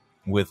stupider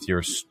with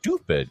your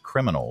stupid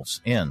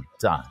criminals in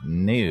the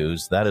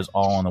news. That is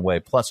all on the way.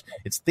 Plus,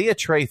 it's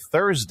Theatre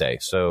Thursday,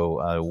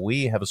 so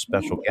we have a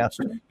special guest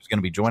who's going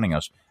to be joining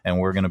us, and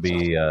we're going to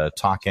be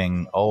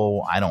talking,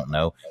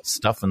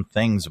 stuff and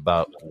things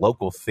about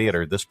local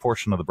theater. This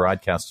portion of the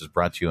broadcast is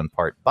brought to you in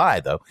part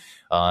by,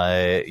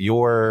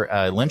 your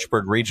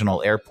Lynchburg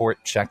Regional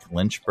Airport. Check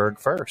Lynchburg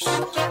first.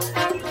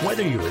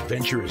 Whether your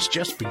adventure is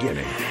just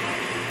beginning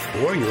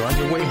or you're on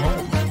your way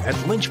home, at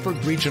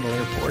Lynchburg Regional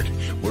Airport,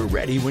 we're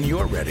ready when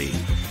you're ready.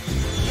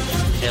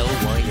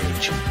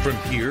 LYH. From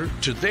here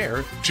to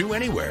there to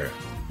anywhere.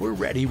 We're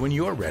ready when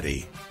you're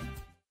ready.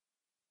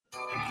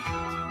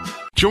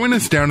 Join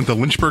us down at the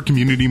Lynchburg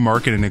Community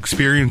Market and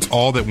experience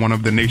all that one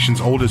of the nation's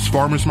oldest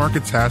farmers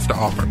markets has to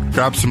offer.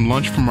 Grab some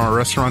lunch from our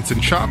restaurants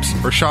and shops,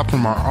 or shop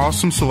from our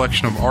awesome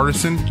selection of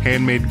artisan,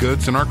 handmade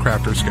goods in our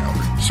crafters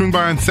gallery. Swing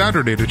by on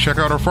Saturday to check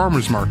out our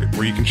farmers market,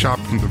 where you can shop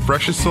from the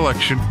freshest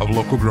selection of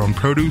local grown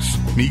produce,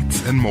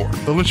 meats, and more.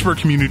 The Lynchburg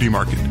Community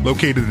Market,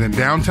 located in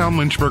downtown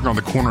Lynchburg on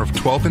the corner of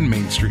 12th and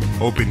Main Street.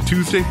 Open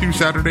Tuesday through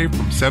Saturday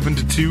from 7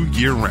 to 2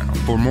 year-round.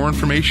 For more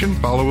information,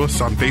 follow us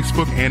on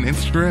Facebook and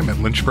Instagram at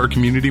Lynchburg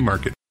Community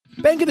Market.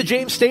 Bank of the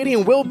James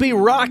Stadium will be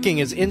rocking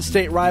as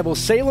in-state rival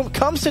Salem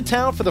comes to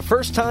town for the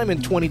first time in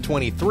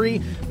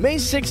 2023, May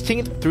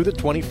 16th through the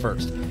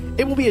 21st.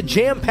 It will be a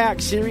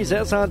jam-packed series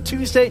as on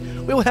Tuesday,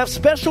 we will have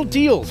special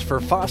deals for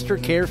foster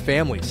care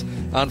families.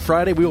 On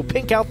Friday, we will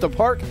pink out the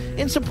park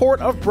in support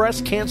of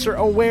breast cancer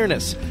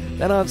awareness.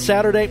 Then on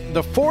Saturday,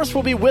 the Force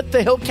will be with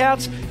the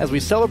Hillcats as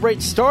we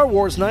celebrate Star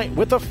Wars night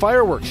with a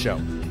fireworks show.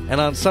 And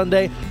on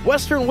Sunday,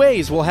 Western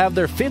Ways will have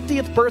their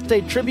 50th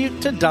birthday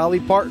tribute to Dolly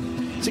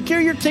Parton.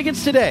 Secure your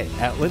tickets today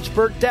at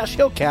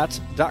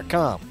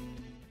lynchburg-hillcats.com.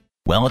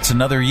 Well, it's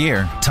another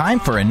year. Time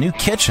for a new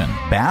kitchen,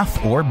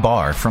 bath, or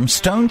bar from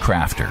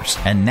Stonecrafters.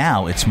 And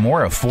now it's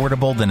more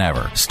affordable than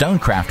ever.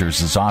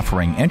 Stonecrafters is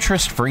offering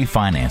interest-free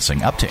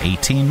financing up to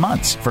 18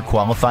 months for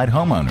qualified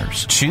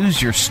homeowners. Choose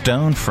your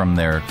stone from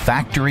their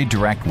factory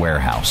direct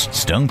warehouse.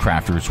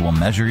 Stonecrafters will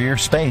measure your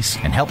space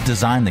and help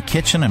design the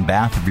kitchen and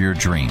bath of your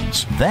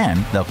dreams.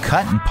 Then they'll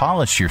cut and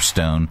polish your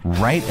stone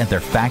right at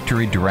their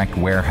factory direct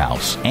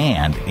warehouse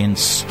and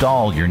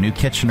install your new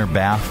kitchen or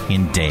bath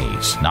in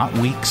days, not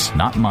weeks,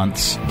 not months,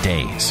 nights,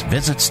 days.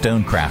 Visit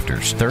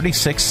Stonecrafters,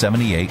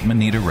 3678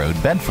 Moneta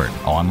Road, Bedford.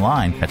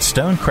 Online at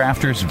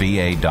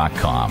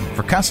stonecraftersva.com.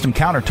 For custom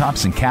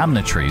countertops and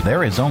cabinetry,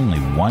 there is only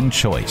one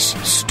choice: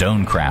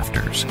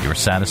 Stonecrafters. Your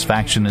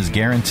satisfaction is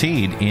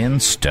guaranteed in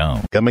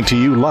stone. Coming to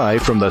you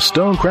live from the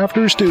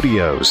Stonecrafters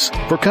Studios.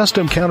 For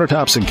custom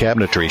countertops and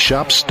cabinetry,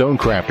 shop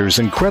Stonecrafters'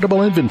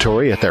 incredible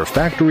inventory at their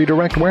Factory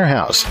Direct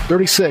Warehouse,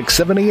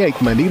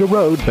 3678 Moneta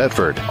Road,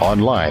 Bedford.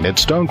 Online at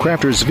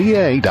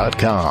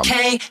stonecraftersva.com.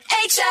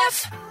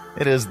 KHF.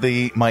 It is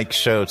the Mike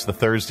Show. It's the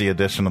Thursday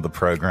edition of the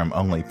program,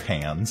 Only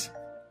Pans.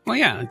 Well,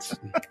 yeah. It's,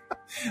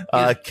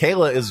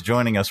 Kayla is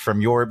joining us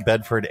from your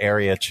Bedford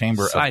area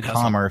Chamber of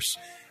Commerce.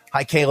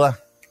 Hi, Kayla.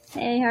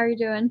 Hey, how are you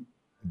doing?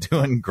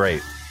 Doing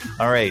great.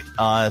 All right.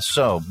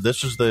 So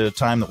this is the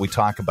time that we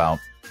talk about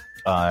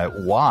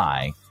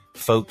why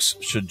folks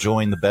should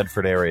join the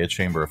Bedford area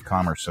Chamber of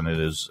Commerce. And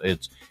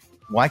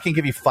well, I can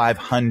give you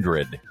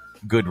 500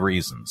 good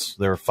reasons.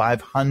 There are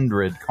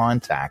 500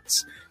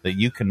 contacts that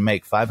you can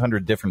make,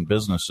 500 different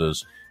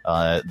businesses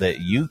that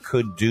you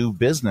could do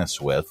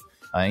business with.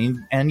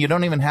 And you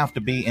don't even have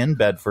to be in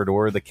Bedford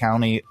or the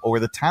county or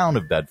the town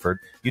of Bedford.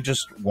 You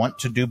just want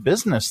to do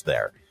business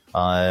there.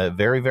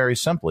 Very, very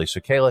simply. So,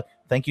 Kayla,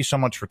 thank you so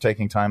much for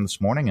taking time this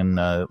morning, and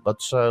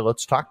let's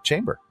talk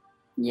Chamber.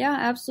 Yeah,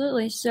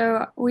 absolutely.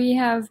 So we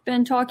have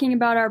been talking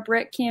about our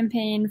brick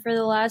campaign for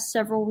the last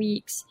several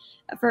weeks.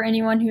 For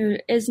anyone who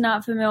is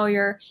not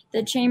familiar,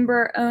 the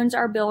Chamber owns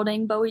our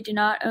building, but we do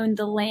not own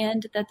the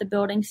land that the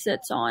building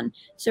sits on.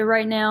 So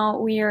right now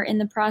we are in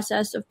the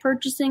process of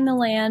purchasing the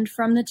land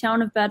from the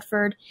town of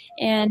Bedford.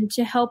 And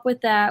to help with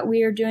that,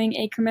 we are doing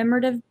a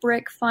commemorative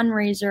brick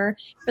fundraiser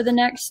for the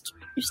next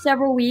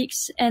several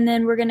weeks. And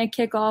then we're going to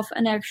kick off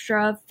an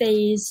extra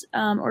phase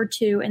or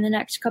two in the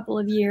next couple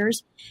of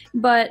years.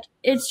 But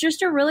it's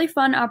just a really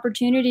fun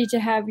opportunity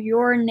to have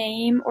your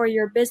name or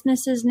your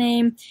business's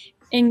name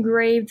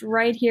engraved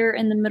right here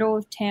in the middle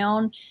of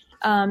town.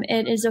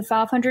 It is a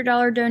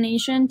 $500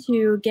 donation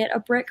to get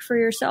a brick for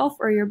yourself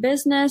or your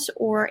business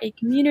or a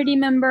community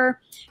member.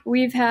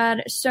 We've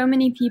had so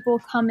many people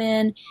come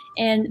in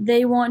and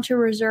they want to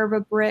reserve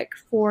a brick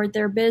for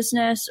their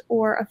business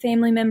or a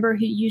family member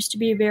who used to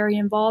be very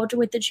involved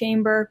with the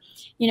Chamber.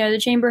 You know, the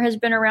Chamber has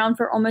been around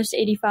for almost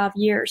 85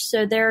 years.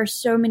 So there are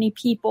so many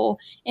people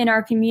in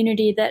our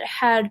community that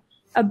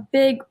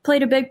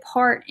played a big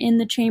part in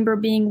the Chamber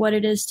being what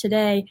it is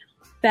today,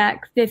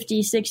 back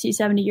 50, 60,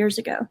 70 years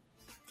ago.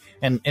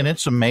 And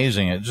it's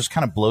amazing. It just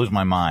kind of blows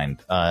my mind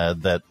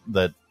that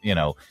you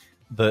know,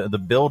 the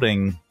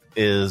building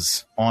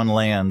is on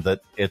land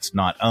that it's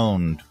not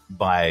owned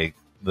by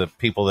the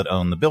people that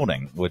own the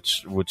building,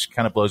 which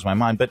kind of blows my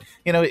mind. But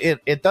you know,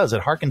 it does.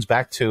 It harkens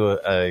back to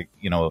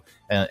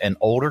an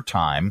older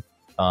time,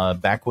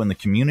 back when the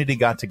community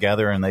got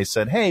together and they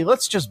said, "Hey,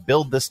 let's just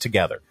build this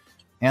together,"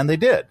 and they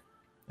did.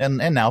 And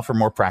now, for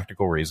more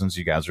practical reasons,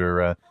 you guys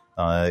are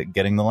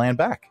getting the land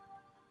back.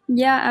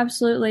 Yeah,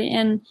 absolutely.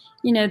 And,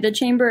 you know, the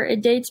Chamber,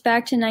 it dates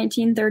back to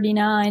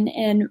 1939,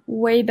 and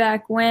way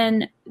back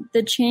when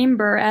the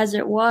Chamber, as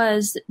it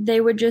was,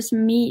 they would just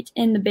meet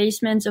in the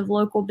basements of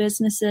local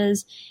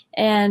businesses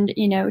and,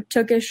 you know,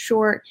 took a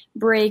short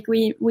break.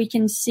 We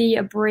can see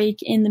a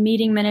break in the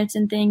meeting minutes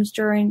and things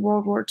during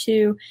World War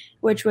II,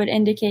 which would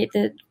indicate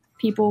that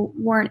people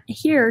weren't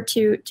here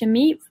to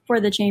meet for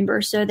the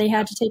Chamber, so they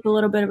had to take a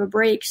little bit of a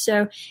break.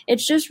 So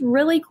it's just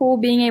really cool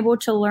being able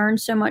to learn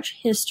so much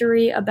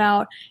history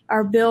about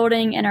our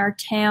building and our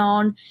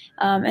town,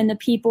 and the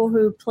people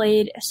who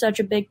played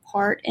such a big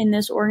part in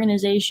this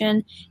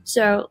organization.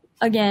 So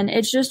again,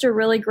 it's just a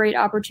really great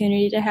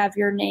opportunity to have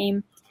your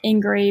name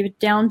engraved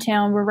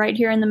downtown. We're right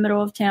here in the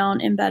middle of town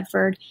in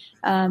Bedford.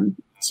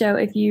 So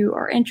if you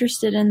are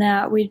interested in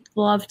that, we'd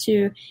love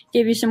to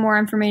give you some more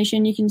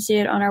information. You can see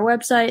it on our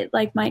website,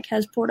 like Mike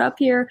has pulled up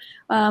here,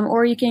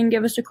 or you can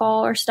give us a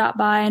call or stop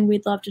by, and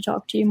we'd love to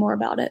talk to you more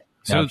about it.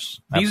 So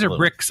these are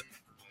bricks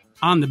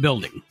on the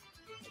building.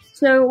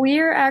 So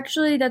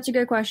that's a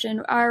good question.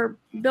 Our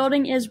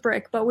building is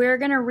brick, but we're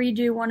going to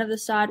redo one of the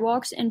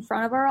sidewalks in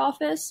front of our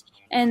office,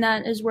 and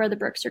that is where the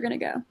bricks are going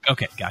to go.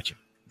 Okay, gotcha.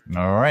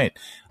 All right.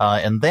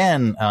 And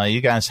then you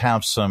guys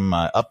have some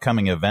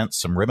upcoming events,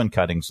 some ribbon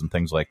cuttings and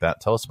things like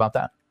that. Tell us about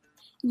that.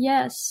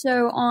 Yes.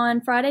 So on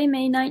Friday,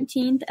 May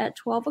 19th at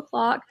 12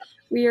 o'clock,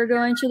 we are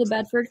going to the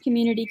Bedford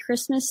Community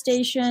Christmas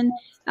Station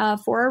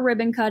for a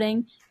ribbon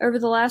cutting. Over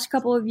the last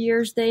couple of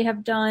years, they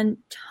have done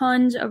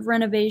tons of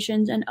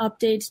renovations and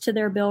updates to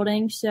their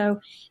building.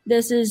 So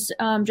this is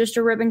just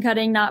a ribbon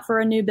cutting, not for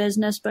a new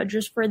business, but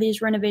just for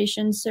these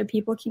renovations so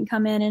people can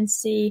come in and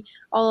see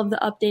all of the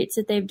updates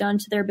that they've done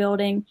to their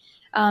building.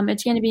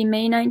 It's going to be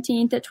May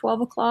 19th at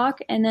 12 o'clock.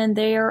 And then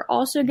they are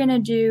also going to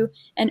do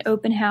an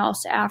open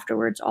house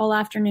afterwards, all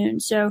afternoon.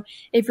 So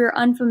if you're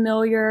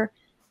unfamiliar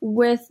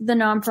with the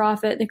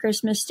nonprofit, the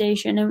Christmas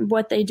Station, and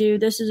what they do,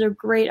 this is a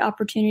great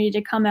opportunity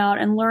to come out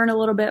and learn a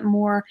little bit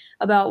more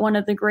about one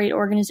of the great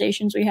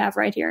organizations we have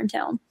right here in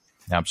town.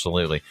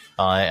 Absolutely.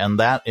 And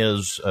that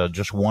is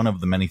just one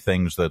of the many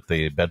things that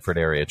the Bedford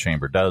Area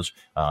Chamber does.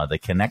 They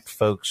connect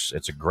folks.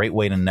 It's a great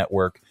way to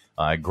network.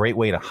 Great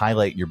way to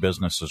highlight your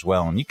business as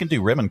well. And you can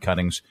do ribbon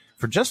cuttings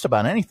for just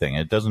about anything.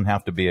 It doesn't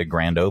have to be a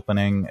grand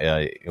opening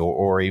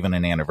or even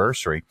an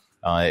anniversary.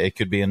 It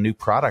could be a new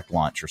product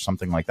launch or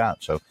something like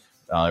that. So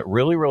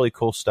really, really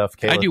cool stuff.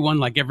 Kayla, I do one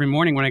like every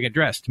morning when I get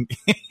dressed.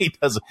 he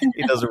does a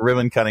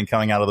ribbon cutting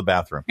coming out of the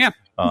bathroom. Yeah.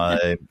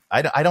 I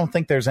don't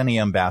think there's any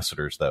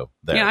ambassadors, though.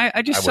 There. Yeah,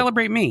 I just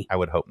celebrate me. I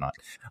would hope not.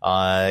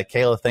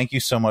 Kayla, thank you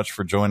so much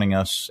for joining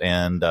us.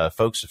 And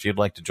folks, if you'd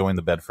like to join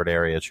the Bedford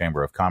Area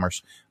Chamber of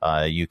Commerce,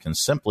 you can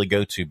simply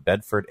go to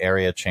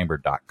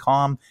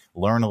bedfordareachamber.com,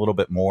 learn a little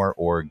bit more,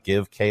 or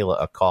give Kayla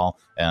a call.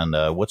 And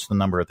what's the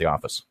number at the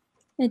office?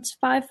 It's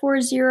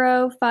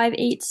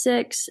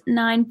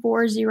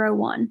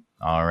 540-586-9401.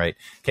 All right.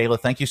 Kayla,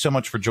 thank you so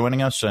much for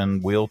joining us,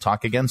 and we'll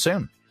talk again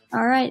soon.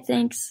 All right,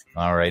 thanks.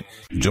 All right.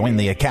 Join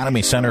the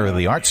Academy Center of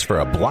the Arts for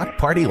a block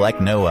party like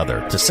no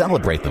other to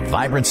celebrate the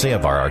vibrancy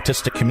of our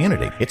artistic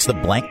community. It's the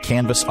Blank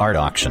Canvas Art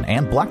Auction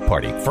and Block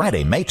Party,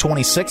 Friday, May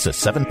 26th at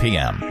 7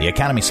 p.m. The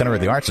Academy Center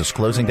of the Arts is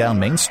closing down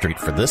Main Street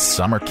for this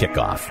summer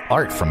kickoff.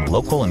 Art from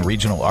local and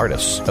regional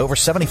artists. Over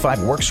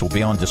 75 works will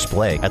be on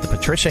display at the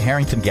Patricia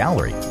Harrington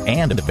Gallery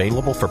and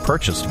available for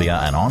purchase via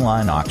an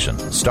online auction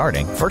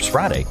starting first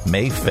Friday,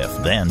 May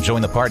 5th. Then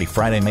join the party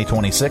Friday, May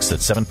 26th at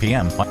 7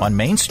 p.m. on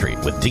Main Street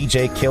with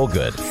DJ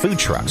Killgood, food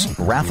trucks,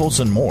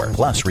 raffles, and more.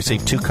 Plus,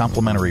 receive 2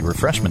 complimentary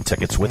refreshment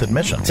tickets with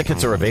admission.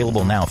 Tickets are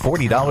available now,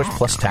 $40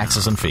 plus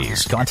taxes and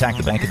fees. Contact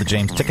the Bank of the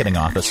James ticketing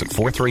office at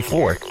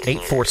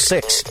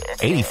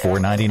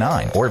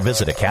 434-846-8499 or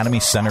visit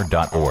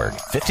academycenter.org.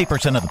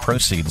 50% of the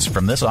proceeds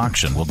from this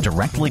auction will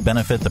directly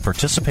benefit the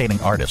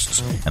participating artists,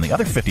 and the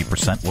other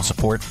 50% will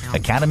support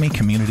Academy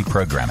community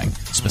programming,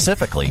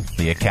 specifically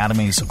the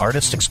Academy's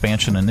Artist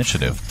Expansion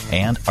Initiative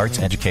and Arts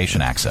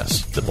Education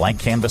Access. The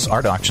Blank Canvas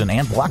Art Auction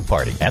and Block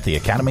Party at the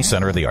Academy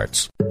Center of the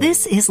Arts.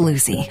 This is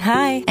Lucy.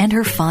 Hi. And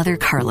her father,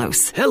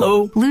 Carlos.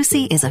 Hello.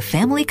 Lucy is a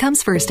family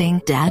comes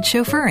firsting, dad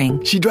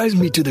chauffeuring. She drives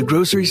me to the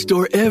grocery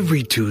store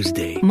every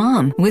Tuesday.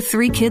 Mom with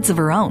 3 kids of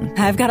her own.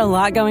 I've got a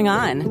lot going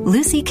on.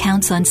 Lucy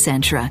counts on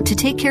Centra to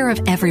take care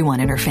of everyone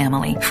in her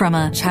family, from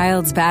a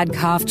child's bad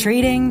cough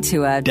treating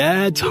to a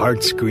dad's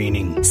heart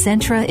screening.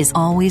 Centra is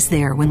always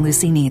there when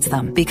Lucy needs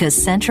them because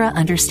Centra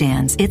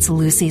understands it's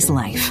Lucy's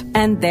life.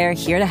 And they're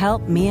here to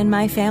help me and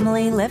my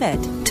family live it.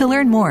 To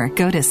learn more,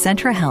 go to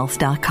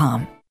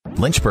centrahealth.com.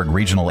 Lynchburg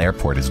Regional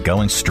Airport is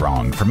going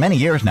strong. For many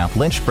years now,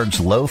 Lynchburg's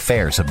low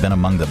fares have been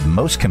among the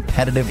most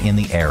competitive in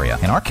the area,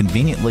 and our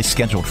conveniently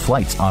scheduled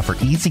flights offer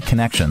easy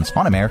connections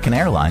on American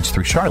Airlines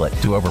through Charlotte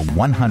to over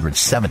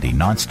 170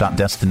 nonstop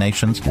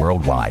destinations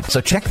worldwide. So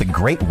check the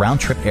great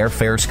round-trip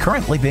airfares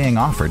currently being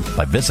offered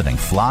by visiting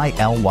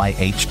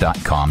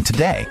flylyh.com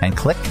today and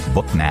click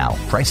Book Now.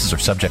 Prices are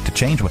subject to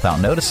change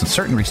without notice and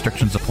certain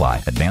restrictions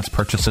apply. Advanced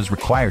purchases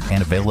required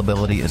and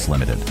availability is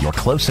limited. Your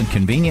close and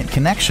convenient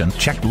connection,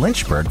 check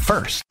Lynchburg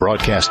first.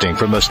 Broadcasting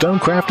from the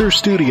Stonecrafters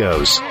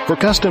Studios. For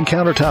custom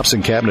countertops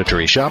and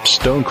cabinetry, shop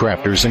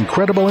Stonecrafters'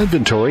 incredible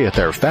inventory at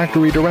their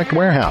Factory Direct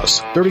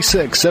Warehouse,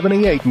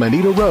 3678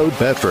 Manita Road,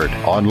 Bedford.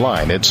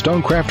 Online at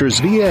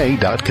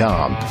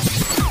stonecraftersva.com.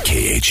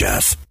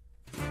 KHF.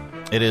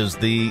 It is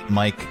the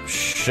Mike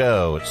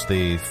Show. It's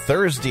the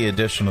Thursday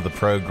edition of the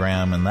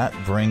program, and that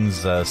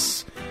brings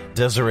us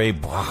Desiree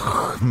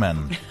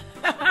Bachman.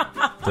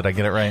 Did I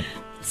get it right?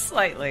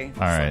 Slightly.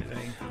 All right.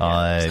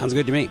 Sounds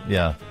good to me.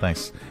 Yeah,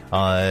 thanks.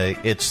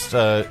 It's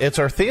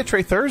our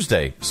Theatre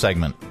Thursday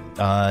segment.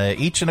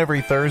 Each and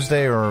every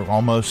Thursday, or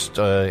almost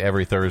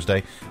every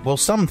Thursday, well,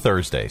 some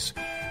Thursdays,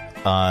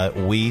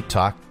 we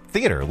talk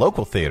theater,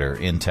 local theater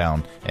in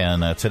town,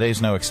 and today's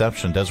no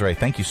exception. Desiree,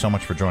 thank you so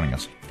much for joining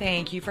us.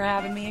 Thank you for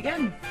having me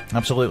again.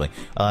 Absolutely.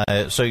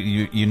 So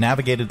you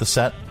navigated the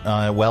set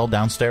well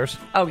downstairs?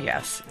 Oh,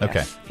 yes.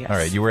 Okay. Yes. All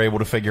right. You were able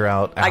to figure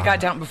out... I got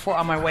down before,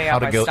 on my way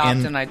up, I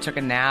stopped and I took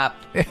a nap,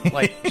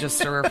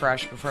 just to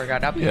refresh before I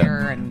got up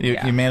here. And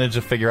you managed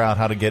to figure out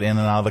how to get in and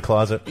out of the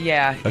closet?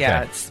 Yeah,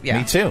 okay.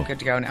 Me too. Good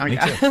to go now. Me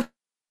too.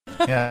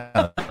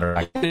 Yeah,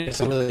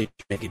 it's really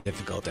make it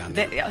difficult down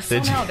there.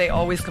 Somehow they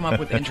always come up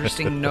with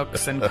interesting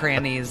nooks and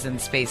crannies and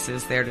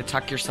spaces there to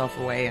tuck yourself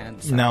away in.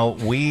 So. Now,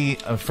 we,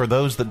 for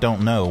those that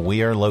don't know,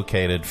 we are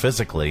located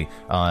physically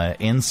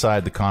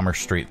inside the Commerce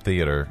Street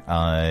Theater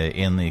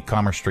in the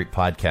Commerce Street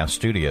Podcast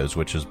Studios,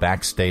 which is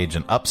backstage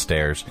and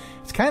upstairs.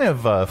 It's kind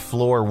of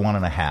floor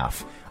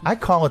 1.5. I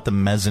call it the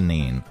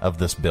mezzanine of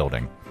this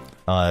building.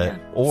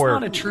 It's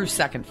not a true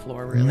second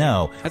floor, really.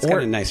 No, that's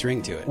got a nice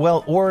ring to it.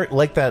 Well, or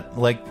like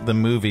the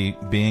movie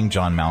Being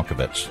John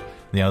Malkovich.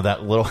 You know,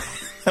 that little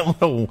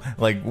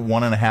like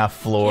 1.5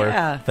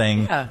 floor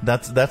thing. Yeah.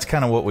 That's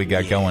kind of what we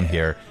got going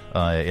here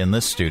in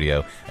this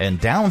studio. And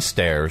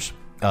downstairs,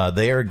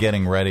 they are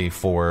getting ready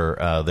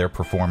for their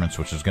performance,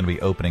 which is going to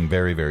be opening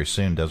very, very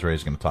soon. Desiree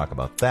is going to talk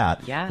about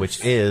that,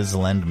 which is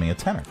Lend Me a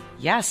Tenor.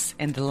 Yes,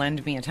 and the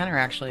Lend Me a Tenor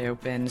actually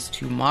opens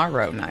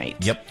tomorrow night.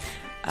 Yep.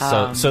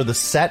 So the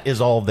set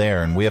is all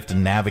there, and we have to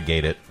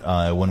navigate it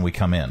when we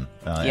come in,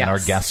 and our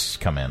guests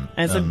come in.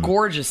 And it's a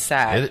gorgeous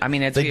set. I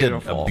mean, it's they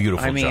beautiful. Did a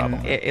beautiful job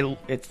on it.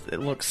 It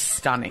looks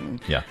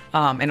stunning. Yeah.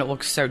 And it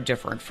looks so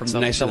different from the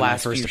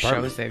last few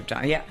shows they've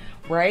done. Yeah.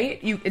 Right?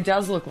 It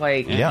does look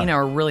like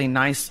a really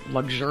nice,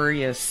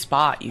 luxurious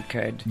spot you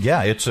could.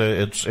 Yeah, it's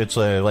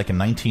like a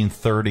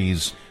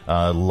 1930s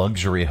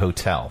luxury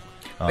hotel.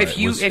 If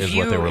you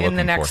in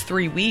the next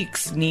 3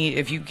 weeks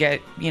if you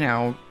get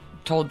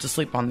told to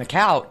sleep on the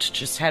couch,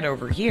 just head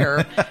over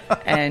here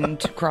and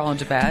crawl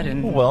into bed.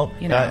 And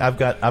I've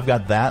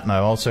got that, and I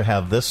also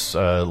have this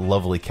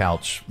lovely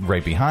couch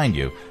right behind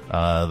you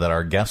that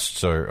our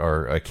guests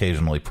are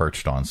occasionally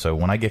perched on. So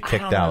when I get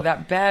kicked out,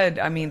 that bed.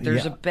 I mean,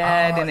 there's a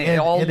bed, and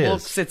it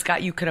looks. It's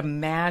got. You could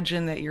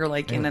imagine that you're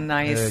like in a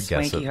nice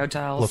swanky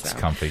hotel. Looks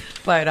comfy.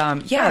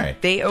 But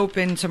they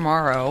open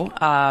tomorrow,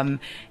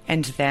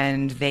 and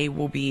then they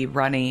will be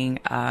running.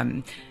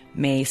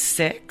 May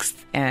 6th,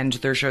 and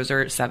their shows are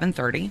at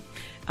 7:30.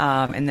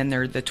 And then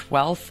they're the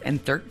 12th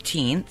and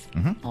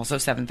 13th, also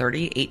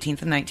 7:30,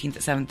 18th and 19th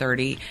at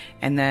 7:30.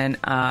 And then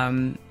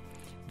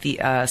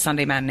the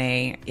Sunday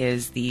matinee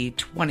is the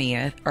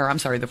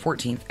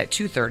 14th at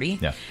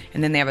 2:30. Yeah.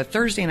 And then they have a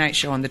Thursday night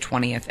show on the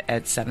 20th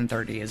at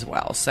 7:30 as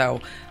well.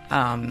 So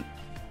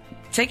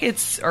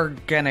tickets are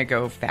going to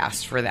go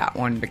fast for that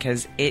one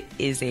because it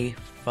is a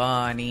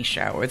funny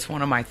show. It's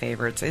one of my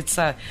favorites. It's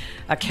a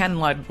Ken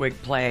Ludwig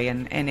play,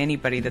 and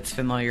anybody that's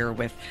familiar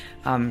with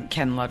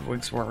Ken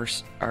Ludwig's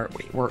works,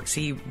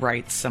 he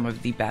writes some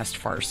of the best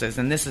farces,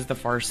 and this is the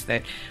farce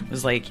that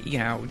was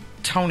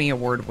Tony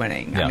Award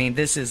winning. Yeah. I mean,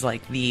 this is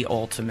like the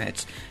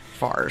ultimate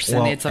farce,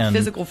 and it's a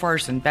physical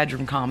farce and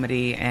bedroom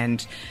comedy,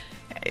 and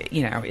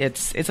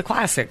it's a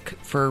classic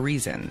for a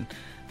reason.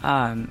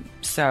 And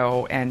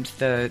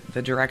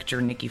the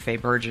director Nikki Faye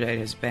Burgett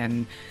has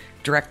been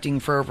directing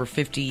for over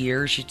 50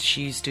 years.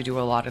 She used to do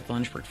a lot at the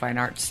Lynchburg Fine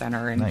Arts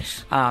Center, and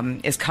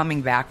is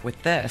coming back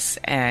with this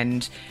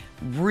and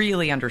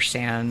really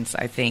understands,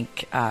 I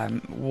think,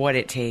 what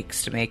it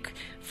takes to make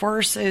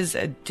farce is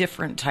a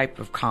different type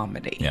of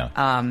comedy. Yeah.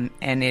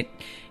 And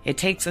it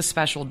takes a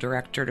special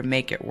director to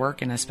make it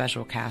work and a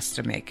special cast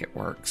to make it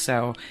work.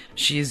 So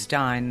she's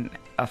done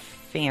a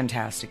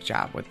fantastic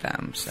job with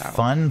them. So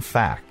fun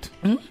fact,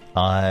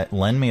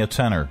 Lend Me a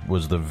Tenor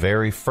was the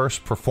very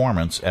first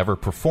performance ever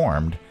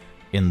performed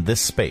in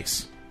this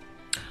space.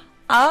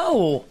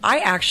 Oh, I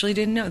actually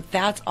didn't know.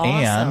 That's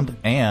awesome.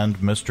 And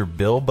Mr.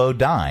 Bill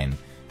Bodine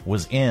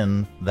was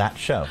in that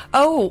show.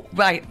 Oh,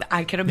 right.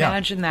 I can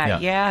imagine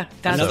that. Yeah,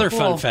 that's another cool.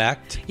 fun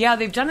fact. Yeah,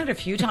 they've done it a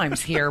few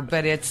times here,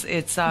 but it's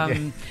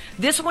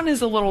this one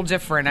is a little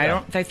different.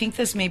 Yeah. I think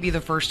this may be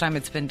the first time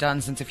it's been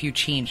done since a few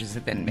changes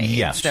have been made.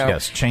 Yes, so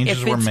yes,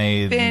 changes were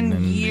made. It's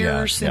been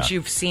years since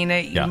you've seen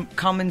it. You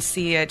come and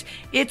see it.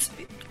 It's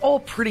all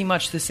pretty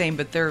much the same,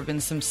 but there have been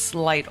some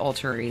slight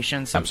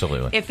alterations. So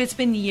absolutely. If it's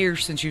been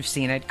years since you've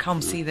seen it,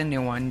 come see the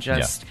new one.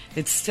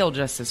 It's still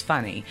just as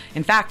funny.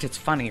 In fact, it's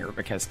funnier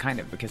because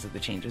of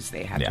the changes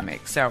they had to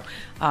make. So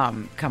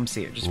come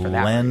see it just for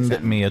that reason.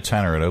 Lend Me a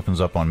Tenor. It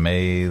opens up on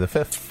May the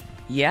 5th.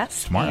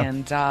 Yes. Tomorrow.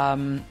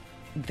 And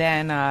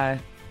then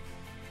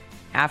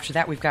after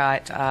that, we've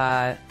got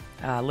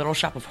Little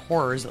Shop of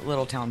Horrors at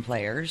Little Town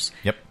Players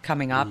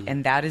coming up,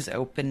 and that is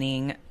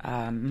opening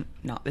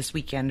not this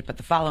weekend, but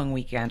the following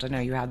weekend. I know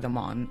you had them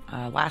on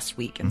last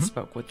week and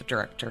spoke with the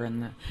director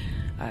and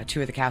the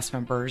two of the cast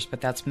members, but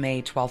that's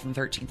May 12th and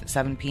 13th at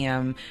 7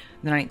 p.m.,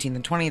 the 19th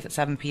and 20th at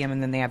 7 p.m.,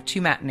 and then they have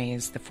two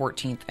matinees, the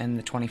 14th and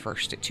the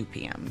 21st at 2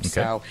 p.m. Okay.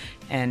 So,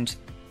 and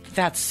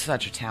that's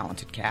such a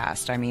talented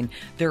cast. I mean,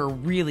 they're a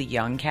really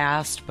young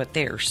cast, but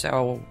they're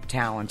so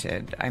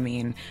talented. I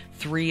mean,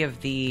 three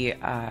of the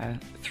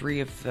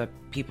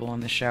people on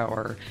the show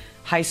are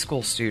high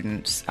school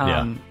students.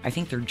 I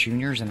think they're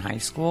juniors in high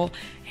school,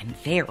 and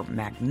they are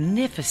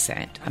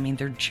magnificent. I mean,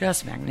 they're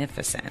just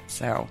magnificent.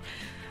 So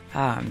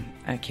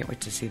I can't wait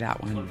to see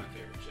that one. One of my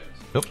favorite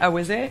shows. Oh,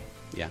 is it?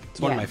 Yeah, it's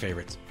one of my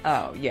favorites.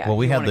 Oh, yeah. Well,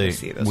 we had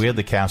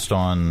the cast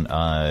on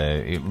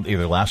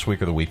either last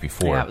week or the week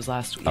before. Yeah, it was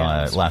last week.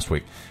 Last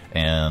week,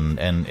 and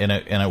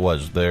it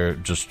was they're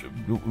just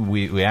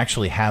we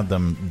actually had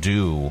them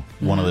do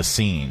one of the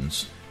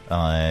scenes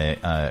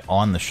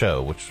on the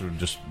show, which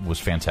just was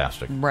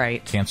fantastic.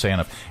 Right, can't say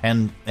enough.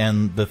 And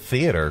the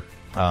theater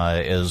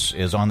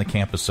is on the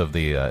campus of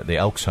the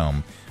Elks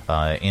Home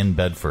in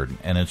Bedford,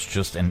 and it's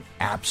just an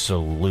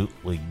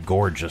absolutely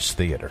gorgeous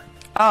theater.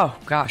 Oh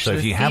gosh, so the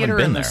if you theater haven't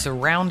been and there, the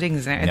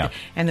surroundings, and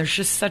there's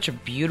just such a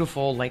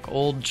beautiful,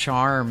 old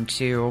charm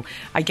to.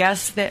 I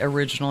guess that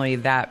originally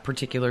that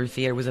particular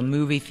theater was a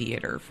movie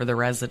theater for the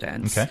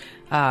residents,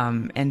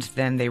 and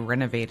then they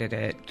renovated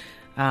it,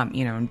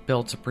 and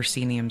built a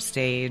proscenium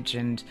stage,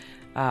 and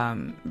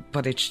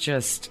but it's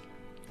just,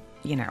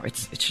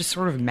 it's just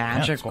sort of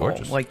magical.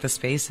 Like the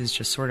space is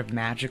just sort of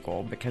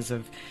magical because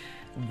of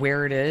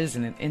where it is,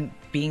 and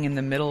being in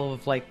the middle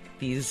of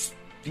these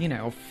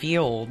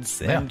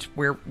fields, and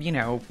where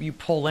you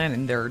pull in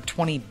and there are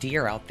 20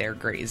 deer out there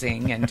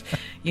grazing, and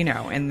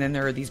and then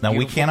there are these. Now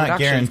we cannot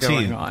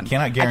guarantee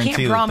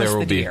that there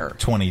will be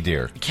 20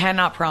 deer.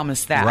 Cannot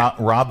promise that.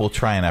 Rob will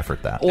try and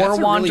effort that. That's Or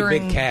wandering. a really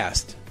big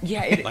cast.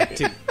 Yeah,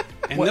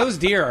 and those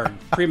deer are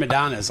prima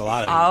donnas. A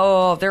lot of them.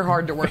 Oh, they're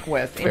hard to work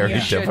with. Very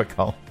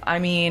difficult. I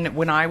mean,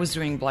 when I was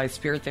doing Blythe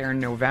Spirit there in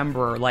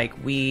November,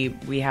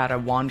 we had a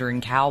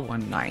wandering cow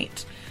one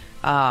night.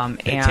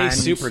 They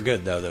taste super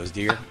good, though, those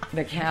deer.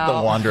 The cow.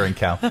 The wandering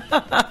cow.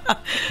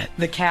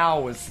 The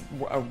cow was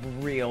a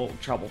real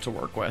trouble to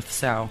work with.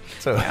 So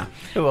yeah.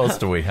 Who else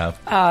do we have?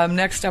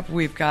 Next up,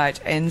 we've got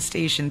End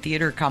Station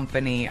Theater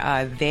Company.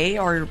 They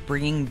are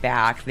bringing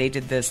back, they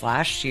did this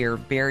last year,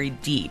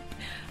 Buried Deep,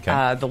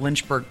 the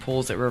Lynchburg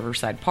Pools at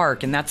Riverside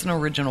Park. And that's an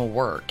original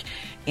work.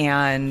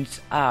 And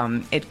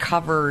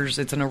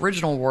it's an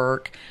original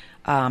work.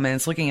 And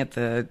it's looking at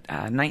the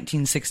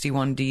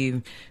 1961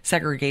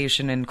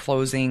 desegregation and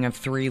closing of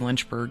 3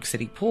 Lynchburg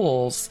city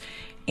pools.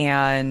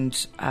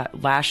 And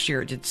last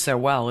year it did so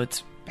well.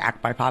 It's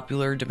back by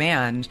popular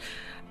demand.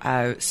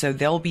 So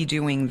they'll be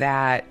doing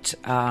that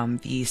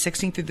the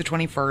 16th through the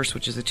 21st,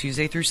 which is a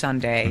Tuesday through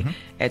Sunday,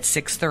 at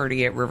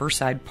 6:30 at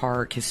Riverside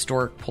Park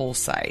Historic Pool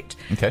Site.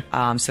 Okay.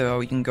 So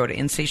you can go to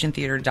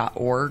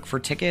instationtheater.org for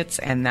tickets,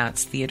 and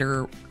that's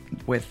theater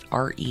with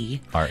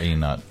R-E. R-E,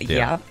 not...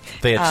 Yeah.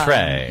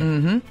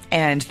 Theatre.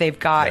 And they've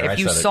got... There, if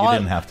you said saw it. You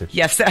didn't have to.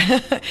 Yes.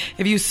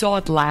 If you saw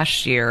it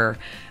last year,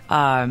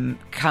 come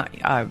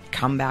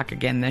back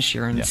again this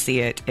year and see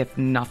it, if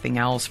nothing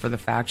else, for the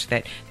fact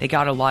that they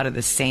got a lot of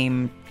the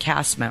same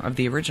of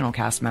the original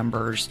cast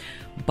members,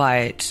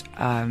 but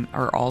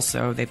are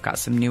also... They've got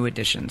some new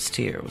additions,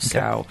 too. Okay.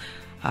 So,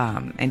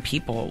 and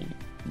people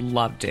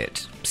loved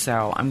it.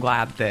 So I'm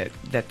glad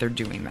that they're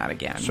doing that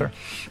again. Sure.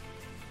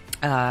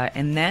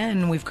 And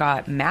then we've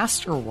got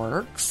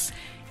Masterworks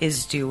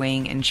is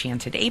doing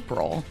Enchanted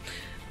April.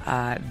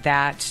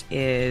 That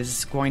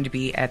is going to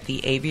be at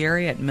the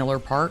Aviary at Miller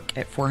Park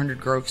at 400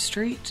 Grove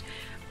Street.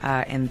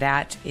 And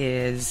that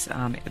is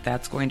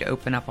that's going to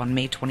open up on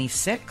May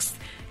 26th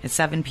at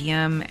 7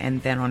 p.m.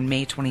 And then on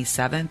May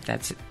 27th,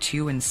 that's at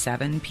 2 and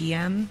 7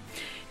 p.m.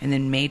 And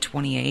then May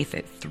 28th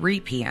at 3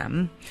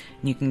 p.m.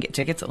 And you can get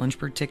tickets at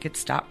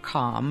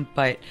lynchburgtickets.com.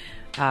 But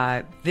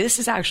this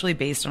is actually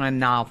based on a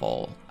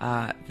novel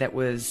that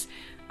was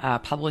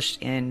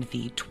published in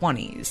the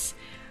 20s.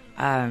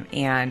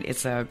 And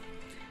it's a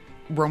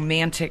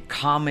romantic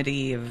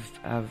comedy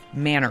of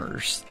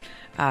manners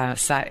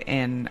set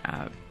in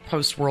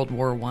post-World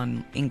War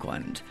I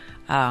England.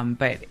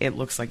 But it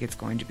looks like it's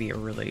going to be a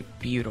really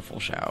beautiful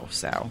show.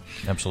 So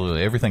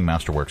absolutely, everything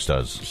Masterworks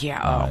does.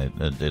 Yeah,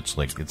 it's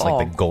like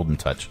the golden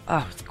touch.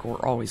 Oh, it's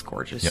always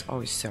gorgeous,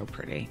 always so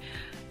pretty.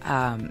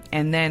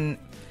 And then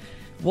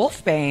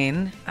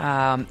Wolfbane,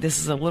 this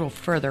is a little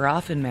further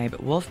off in May,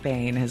 but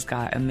Wolfbane has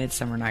got A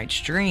Midsummer Night's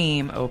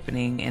Dream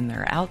opening in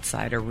their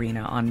outside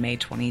arena on May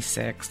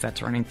 26th.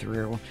 That's running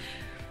through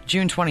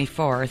June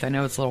 24th. I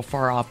know it's a little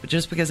far off, but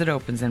just because it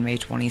opens in May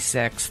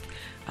 26th,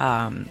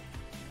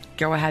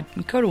 go ahead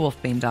and go to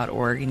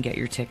wolfbane.org and get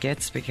your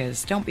tickets,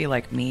 because don't be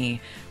like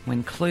me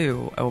when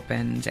Clue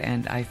opened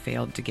and I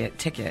failed to get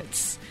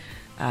tickets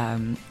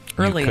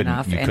early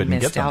enough and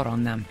missed out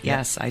on them. Yeah.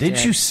 Yes, I did.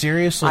 Did you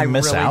seriously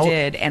miss out? I really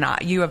did. And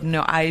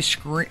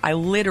I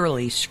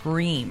literally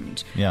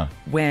screamed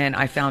when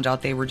I found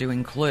out they were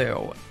doing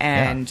Clue.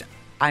 And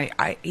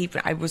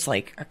I was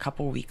like a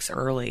couple weeks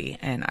early,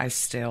 and I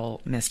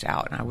still missed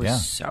out, and I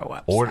was so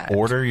upset.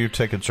 Order your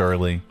tickets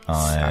early.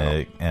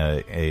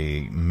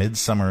 A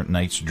Midsummer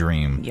Night's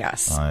Dream,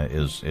 is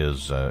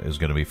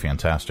going to be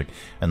fantastic.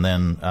 And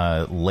then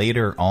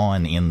later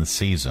on in the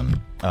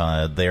season,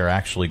 they're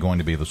actually going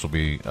to be. This will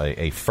be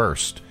a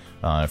first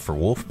for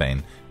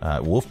Wolfbane.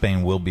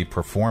 Wolfbane will be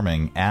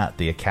performing at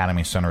the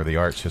Academy Center of the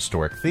Arts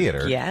Historic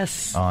Theater.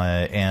 Yes.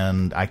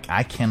 And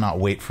I cannot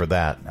wait for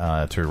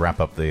that to wrap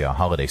up the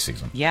holiday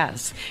season.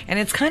 Yes. And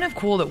it's kind of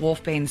cool that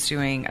Wolfbane's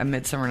doing A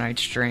Midsummer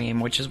Night's Dream,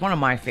 which is one of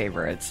my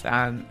favorites.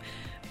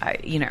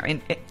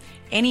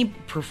 Any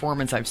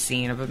performance I've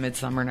seen of A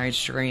Midsummer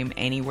Night's Dream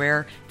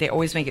anywhere, they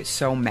always make it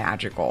so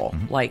magical.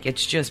 Mm-hmm. Like,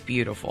 it's just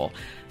beautiful.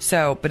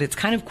 So, but it's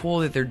kind of cool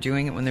that they're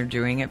doing it when they're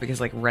doing it,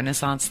 because like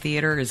Renaissance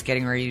Theater is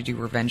getting ready to do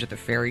Revenge of the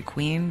Fairy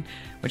Queen,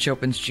 which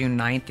opens June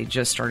 9th. They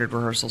just started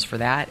rehearsals for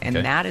that. And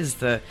that is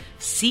the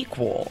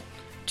sequel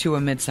to A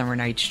Midsummer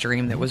Night's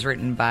Dream that was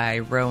written by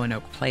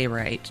Roanoke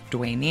playwright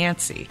Dwayne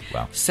Yancey.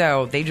 Wow.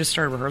 So they just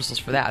started rehearsals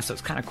for that. So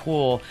it's kind of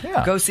cool.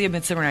 Yeah. Go see A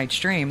Midsummer Night's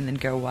Dream and then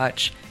go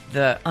watch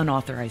the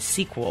unauthorized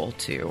sequel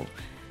to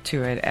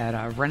it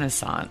at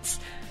Renaissance.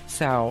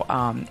 So,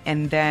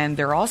 and then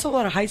there are also a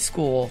lot of high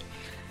school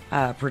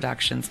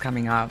productions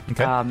coming up.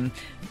 Okay.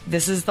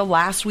 This is the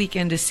last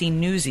weekend to see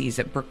Newsies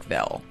at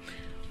Brookville,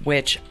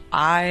 which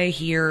I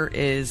hear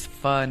is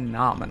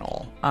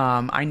phenomenal.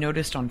 I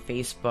noticed on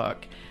Facebook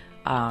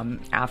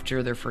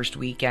after their first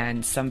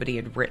weekend, somebody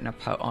had written a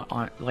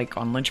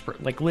on Lynchburg,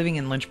 like living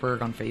in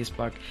Lynchburg on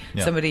Facebook.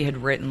 Yeah. Somebody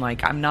had written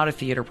like, I'm not a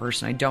theater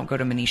person. I don't go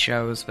to many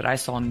shows, but I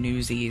saw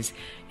Newsies,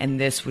 and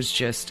this was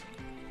just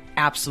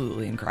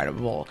absolutely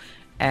incredible.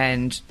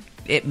 And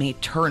it may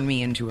turn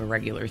me into a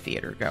regular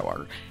theater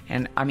goer.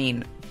 And I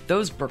mean,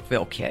 those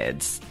Brookville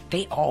kids,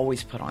 they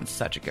always put on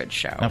such a good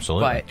show.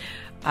 Absolutely.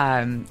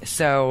 But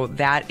so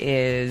that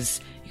is,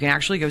 you can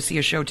actually go see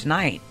a show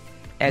tonight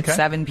at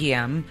 7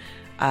 p.m.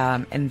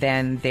 And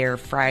then they're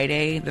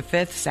Friday the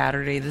 5th,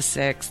 Saturday the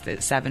 6th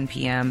at 7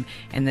 p.m.,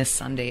 and this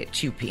Sunday at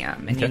 2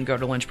 p.m. And you can go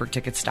to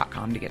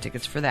lynchburgtickets.com to get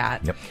tickets for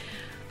that. Yep.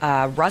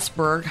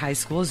 Rustburg High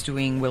School is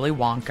doing Willy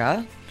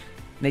Wonka.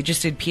 They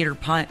just did Peter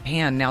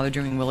Pan. Now they're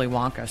doing Willy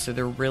Wonka. So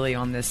they're really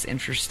on this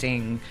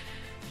interesting,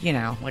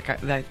 like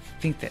I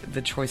think that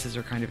the choices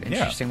are kind of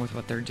interesting with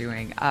what they're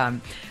doing.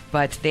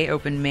 But they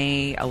open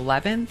May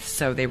 11th.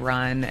 So they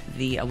run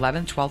the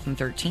 11th, 12th, and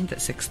 13th at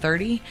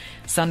 6:30.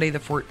 Sunday the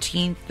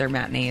 14th, their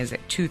matinee is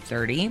at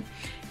 2:30.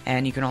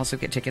 And you can also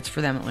get tickets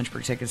for them at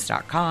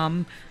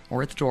lynchburgtickets.com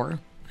or at the door,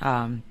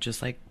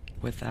 just like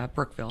with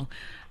Brookville.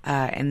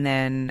 And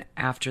then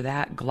after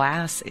that,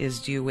 Glass is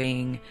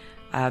doing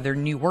their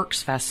New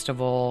Works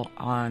Festival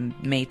on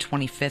May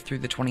 25th through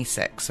the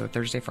 26th. So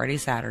Thursday, Friday,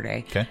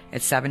 Saturday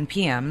at 7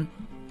 p.m.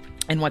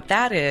 And what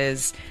that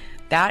is,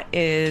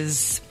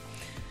 it's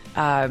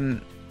a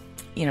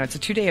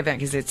 2-day event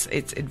because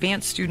it's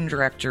advanced student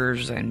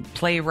directors and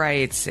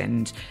playwrights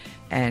and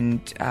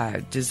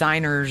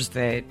designers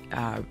that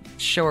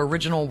show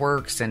original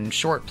works and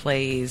short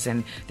plays.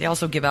 And they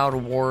also give out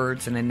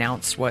awards and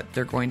announce what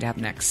they're going to have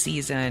next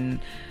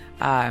season.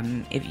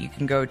 If you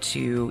can go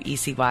to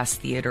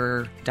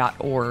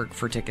ecglasstheater.org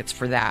for tickets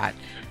for that,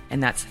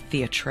 and that's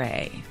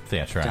theatre.org.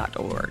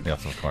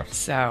 Yes, of course.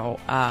 So,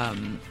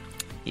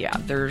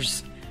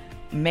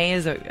 May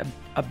is a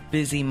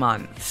busy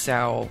month,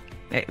 so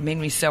it made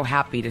me so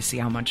happy to see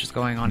how much is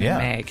going on in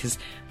May, because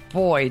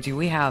boy, do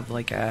we have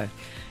I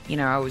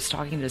was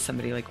talking to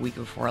somebody like week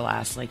before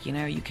last,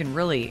 you can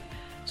really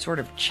sort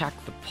of check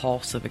the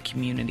pulse of a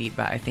community,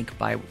 but I think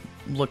by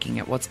looking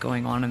at what's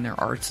going on in their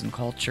arts and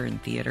culture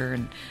and theater,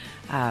 and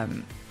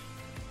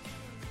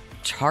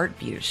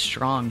Heartbeat is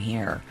strong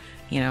here.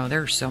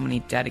 There are so many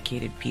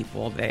dedicated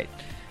people that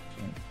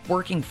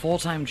working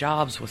full-time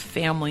jobs with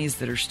families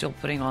that are still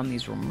putting on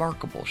these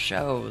remarkable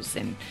shows,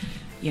 and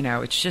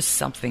it's just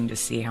something to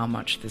see how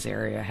much this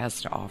area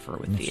has to offer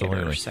with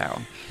theater.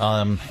 So,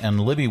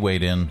 and Libby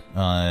weighed in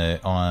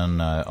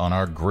on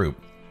our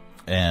group.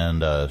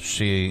 And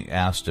she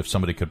asked if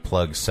somebody could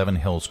plug Seven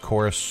Hills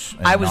Chorus.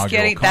 I was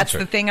getting concert. That's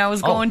the thing I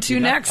was going to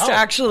next.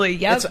 Actually,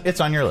 yep,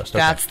 it's on your list. Okay.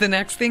 That's the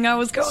next thing I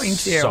was going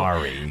to.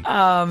 Sorry.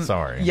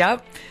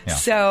 Yep. Yeah.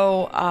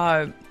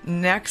 So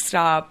next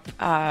up,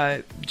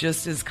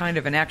 just as kind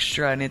of an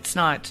extra, and it's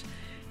not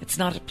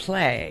a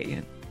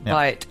play. Yeah.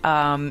 But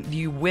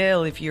you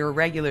will, if you're a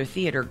regular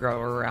theater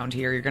goer around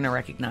here, you're going to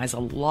recognize a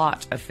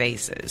lot of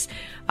faces.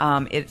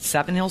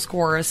 Seven Hills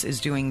Chorus is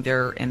doing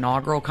their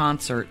inaugural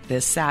concert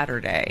this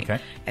Saturday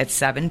at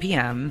 7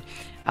 p.m.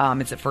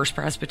 It's at First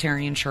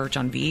Presbyterian Church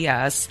on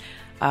VES.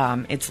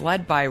 It's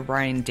led by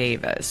Ryan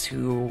Davis,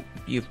 who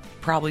you've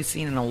probably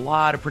seen in a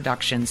lot of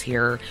productions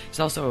here. He's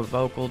also a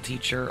vocal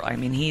teacher. I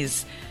mean,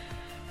 he's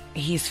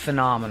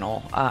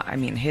phenomenal.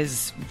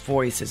 His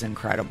voice is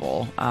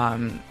incredible.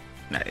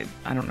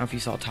 I don't know if you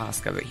saw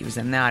Tosca, but he was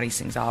in that. He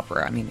sings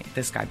opera. I mean,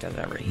 this guy does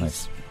everything.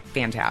 He's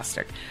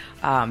fantastic.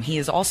 He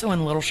is also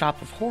in Little Shop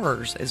of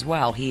Horrors as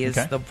well. He is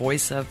the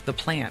voice of the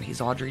plant.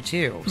 He's Audrey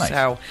too. Nice.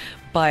 So,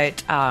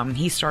 but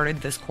he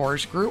started this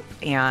chorus group,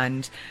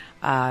 and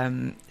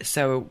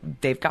so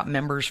they've got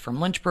members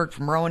from Lynchburg,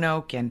 from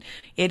Roanoke, and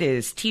it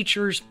is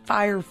teachers,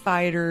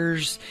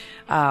 firefighters,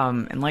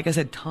 and like I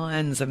said,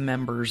 tons of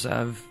members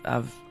of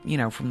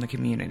from the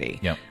community.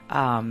 Yep.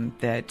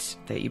 That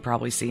you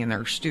probably see in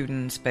their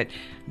students, but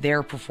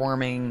they're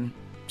performing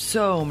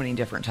so many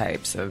different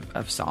types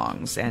of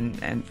songs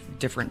and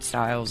different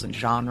styles and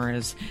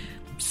genres,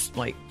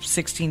 like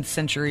 16th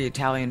century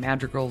Italian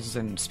madrigals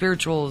and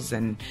spirituals,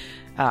 and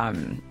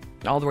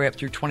all the way up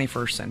through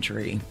 21st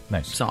century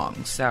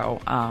songs. So,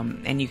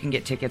 and you can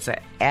get tickets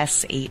at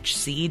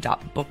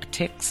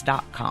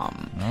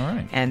shc.booktix.com. All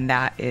right. And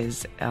that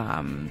is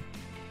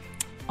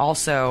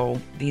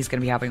also, he's going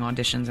to be having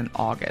auditions in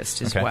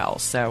August as well.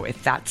 So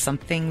if that's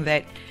something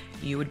that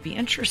you would be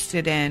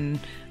interested in,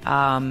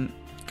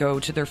 go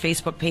to their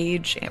Facebook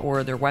page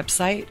or their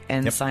website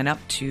and sign up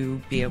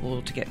to be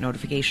able to get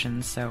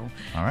notifications. So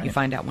you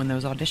find out when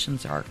those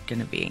auditions are going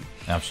to be.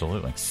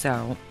 Absolutely.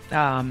 So,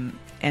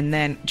 and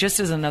then just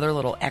as another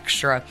little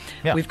extra,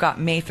 we've got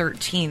May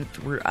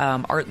 13th,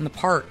 Art in the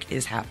Park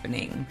is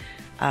happening.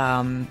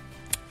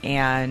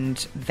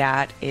 And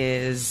that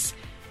is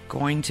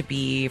going to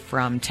be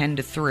from 10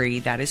 to 3.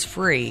 That is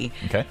free.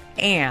 Okay.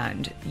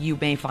 And you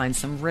may find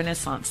some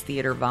Renaissance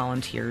Theater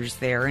volunteers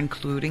there,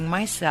 including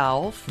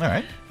myself. All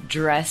right.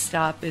 Dressed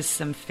up as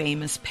some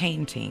famous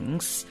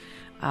paintings.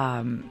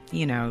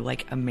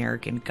 Like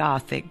American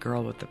Gothic,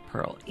 Girl with the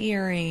Pearl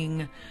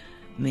Earring,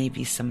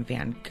 maybe some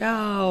Van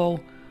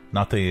Gogh.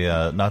 Not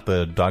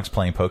the dogs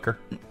playing poker?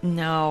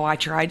 No, I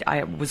tried.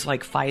 I was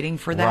like fighting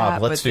for that.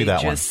 Rob, let's do that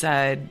one. They just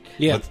said...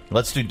 Yeah.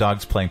 Let's do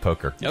dogs playing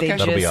poker. Okay.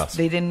 That'll be us.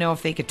 They didn't know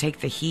if they could take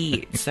the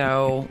heat.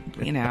 So,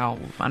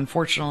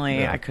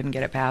 unfortunately, I couldn't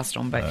get it past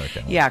them. But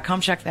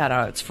come check that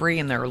out. It's free,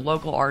 and there are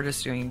local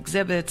artists doing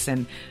exhibits,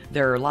 and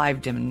there are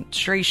live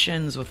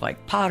demonstrations with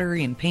like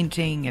pottery and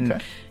painting.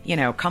 And,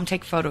 come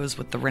take photos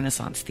with the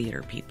Renaissance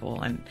Theater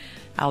people. And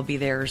I'll be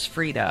there as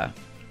Frida.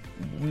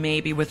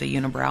 Maybe with a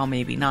unibrow,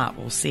 maybe not.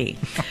 We'll see.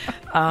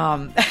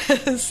 And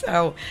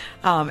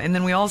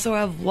then we also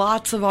have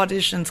lots of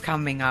auditions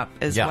coming up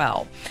as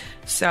well.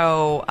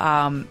 So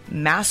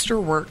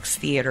Masterworks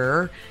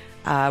Theater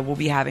will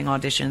be having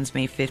auditions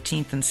May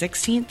 15th and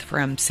 16th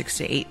from 6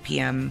 to 8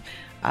 p.m.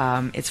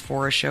 It's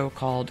for a show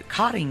called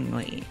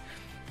Cottingley.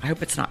 I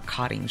hope it's not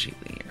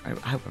Cottingley. I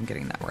hope I'm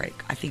getting that right.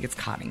 I think it's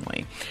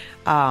Cottingley.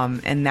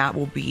 And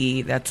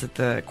that's at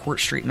the Court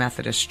Street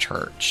Methodist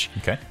Church.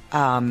 Okay.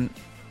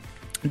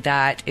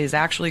 That is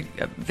actually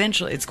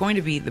eventually, it's going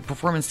to be the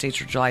performance dates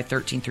are July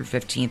 13th through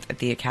 15th at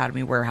the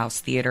Academy Warehouse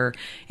Theater.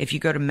 If you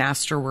go to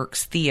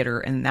Masterworks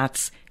Theater, and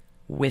that's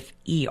with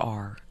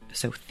ER,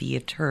 so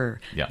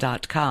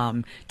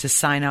theater.com, to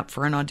sign up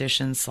for an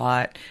audition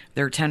slot.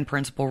 There are 10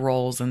 principal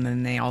roles, and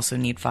then they also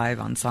need 5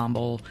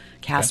 ensemble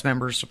cast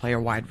members to play a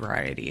wide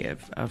variety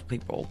of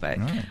people. But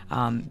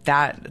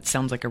that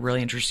sounds like a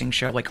really interesting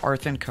show. Like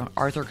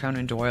Arthur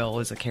Conan Doyle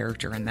is a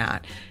character in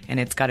that, and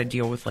it's got to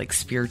deal with like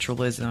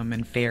spiritualism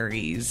and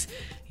fairies,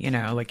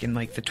 like in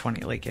like the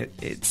 20, like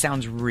it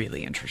sounds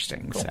really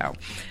interesting. Cool. So,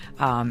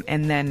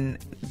 and then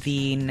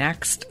the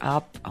next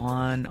up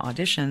on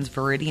auditions,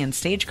 Viridian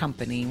Stage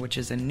Company, which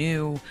is a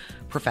new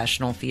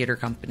professional theater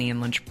company in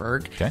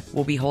Lynchburg,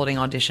 will be holding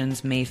auditions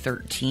May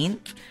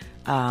 13th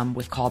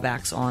with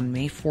callbacks on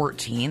May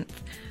 14th.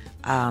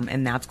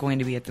 And that's going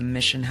to be at the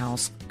Mission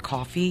House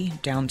Coffee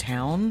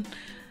downtown.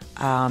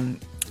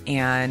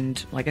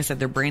 And like I said,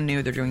 they're brand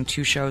new. They're doing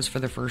 2 shows for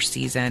the first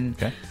season.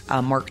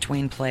 Mark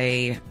Twain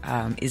play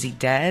Is He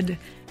Dead?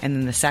 And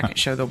then the second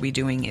show they'll be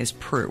doing is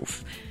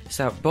Proof.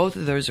 So both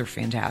of those are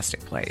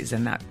fantastic plays,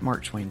 and that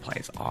Mark Twain play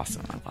is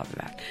awesome. I love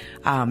that.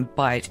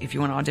 But if you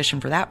want to audition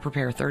for that,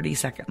 prepare a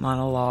 30-second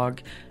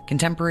monologue,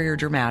 contemporary or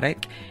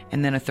dramatic,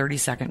 and then a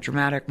 30-second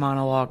dramatic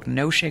monologue.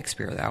 No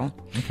Shakespeare, though.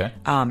 Okay.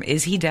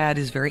 Is He Dead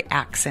is very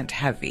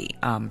accent-heavy.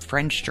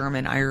 French,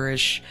 German,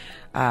 Irish,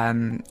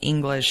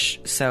 English.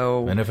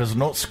 So, and if it's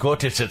not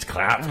Scottish, it's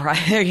crap.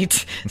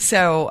 Right.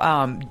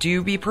 So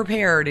do be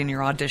prepared in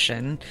your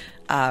audition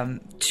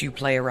to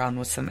play around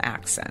with some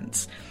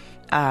accents.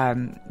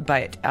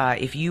 But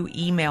if you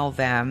email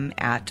them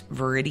at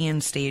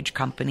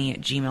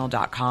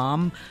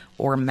viridianstagecompany@gmail.com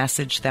or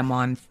message them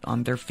on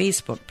their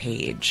Facebook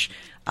page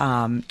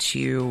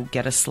to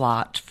get a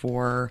slot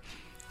for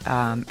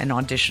an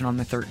audition on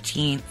the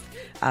 13th,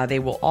 they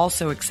will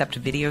also accept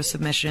video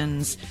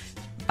submissions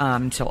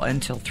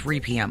until 3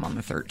 p.m. on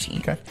the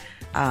 13th. Okay.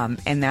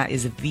 And that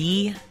is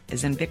V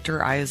as in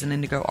Victor, I as in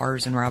Indigo, R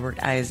as in Robert,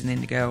 I as in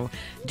Indigo,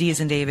 D as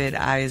in David,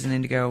 I as in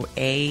Indigo,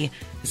 A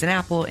as in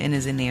Apple, N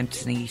as in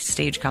Anthony,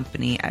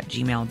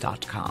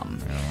 stagecompany@gmail.com.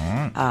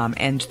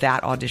 And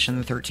that audition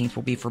the 13th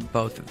will be for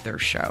both of their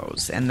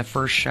shows. And the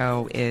first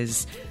show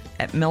is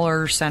at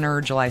Miller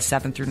Center, July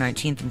 7th through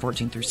 19th and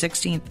 14th through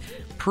 16th.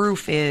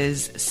 Proof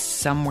is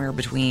somewhere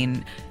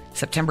between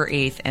September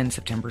 8th and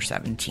September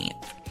 17th.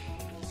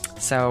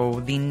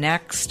 So the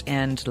next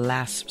and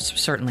last,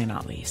 certainly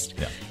not least,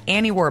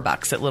 Annie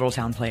Warbucks at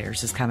Littletown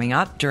Players is coming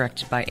up,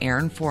 directed by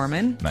Aaron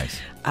Foreman. Nice.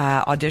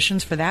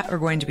 Auditions for that are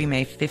going to be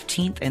May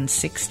 15th and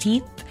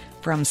 16th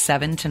from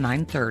 7 to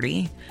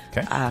 9:30.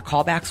 Okay.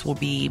 Callbacks will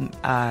be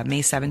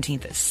May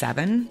 17th at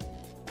 7.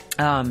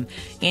 Annie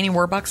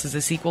Warbucks is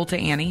a sequel to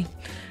Annie,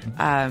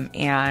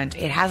 and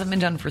it hasn't been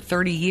done for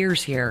 30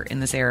 years here in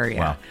this area.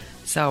 Wow.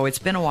 So it's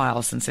been a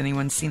while since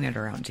anyone's seen it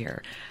around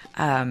here.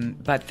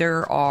 But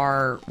there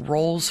are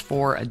roles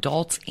for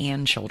adults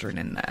and children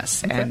in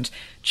this. Okay. And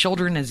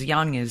children as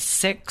young as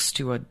 6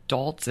 to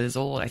adults as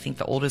old. I think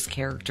the oldest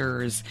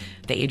character is,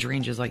 the age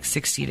range is like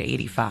 60 to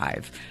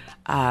 85.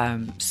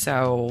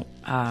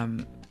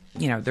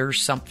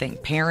 There's something,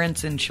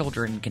 parents and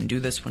children can do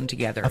this one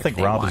together. I think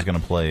Rob is going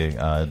to play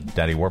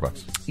Daddy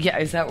Warbucks. Yeah,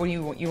 is that what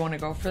you want to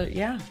go for?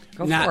 Yeah,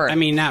 go for it. I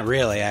mean, not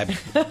really.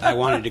 I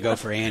wanted to go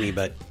for Annie,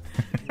 but...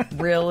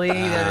 Really?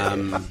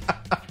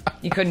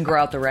 You couldn't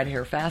grow out the red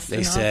hair fast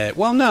enough? They said,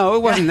 well, no,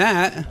 it wasn't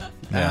that.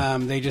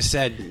 They just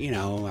said, they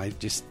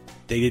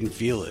didn't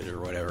feel it or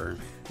whatever.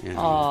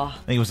 Oh,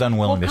 he was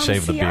unwilling to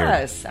shave the beard.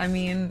 Yes, I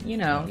mean, you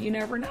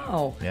never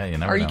know. Yeah, you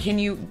never know. Can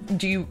you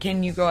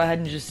go ahead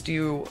and just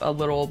do a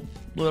little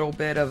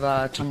bit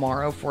of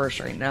Tomorrow for us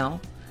right now?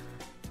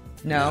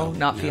 No,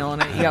 not feeling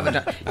it. You haven't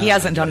done. He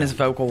hasn't done his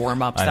vocal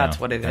warm ups.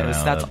 That's what it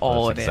is. That's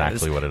all it is.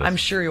 Exactly what it is. I'm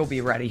sure you'll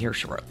be ready here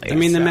shortly. I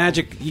mean, the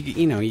magic.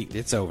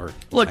 It's over.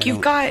 Look,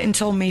 you've got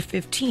until May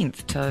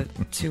 15th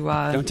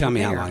to. Don't tell me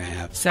how long I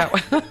have. So.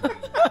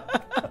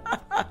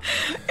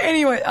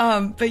 Anyway,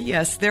 but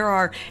yes, there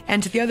are.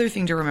 And the other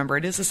thing to remember,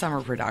 it is a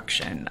summer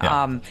production.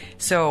 Yeah.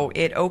 So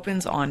it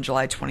opens on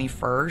July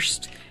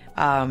 21st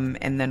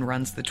and then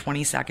runs the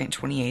 22nd,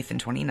 28th,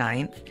 and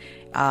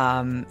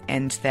 29th.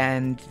 And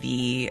then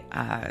the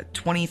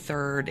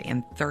 23rd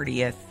and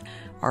 30th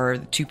are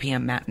the 2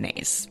 p.m.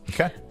 matinees.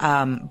 Okay.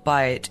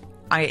 But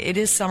it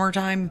is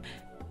summertime.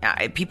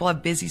 People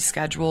have busy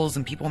schedules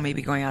and people may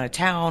be going out of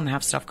town,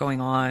 have stuff going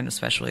on,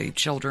 especially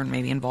children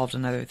may be involved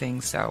in other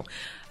things. So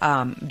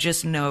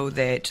just know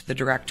that the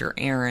director,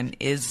 Aaron,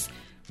 is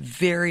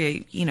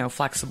very,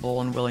 flexible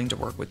and willing to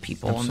work with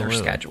people on their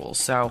schedules.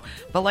 So,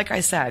 but like I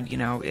said,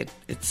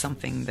 it's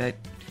something that,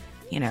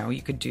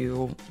 you could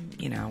do,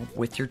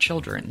 with your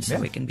children.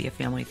 So it can be a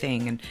family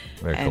thing. And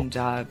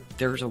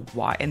there's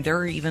and there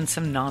are even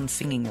some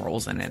non-singing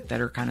roles in it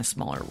that are kind of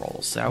smaller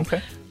roles. So,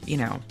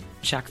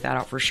 check that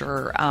out for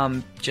sure.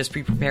 Just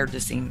be prepared to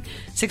sing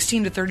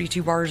 16 to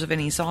 32 bars of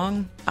any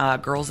song.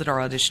 Girls that are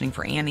auditioning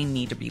for Annie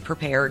need to be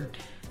prepared.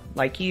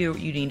 Like you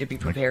need to be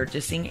prepared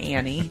to sing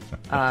Annie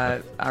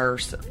or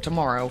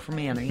tomorrow from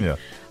Annie. Yeah.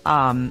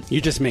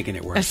 You're just making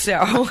it worse.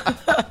 So,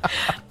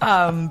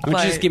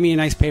 just give me a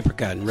nice paper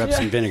cut and rub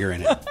some vinegar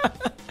in it.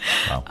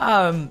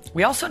 Wow.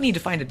 We also need to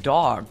find a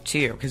dog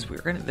too, because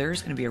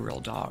there's gonna be a real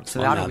dog.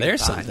 So that'll be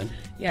there's fun. Something.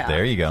 Yeah,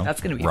 there you go.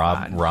 That's gonna be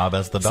fun. Rob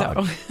as the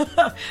dog.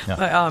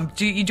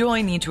 So, you do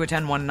only need to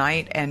attend one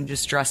night and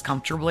just dress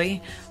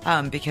comfortably,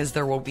 because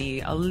there will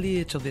be a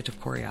little bit of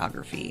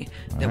choreography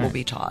that will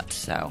be taught.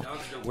 So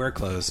wear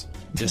clothes.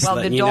 Just well,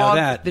 letting you know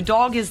that the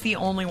dog is the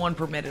only one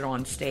permitted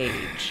on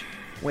stage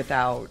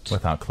without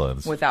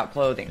clothes. Without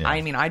clothing. Yeah.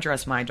 I mean, I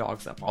dress my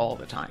dogs up all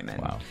the time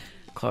in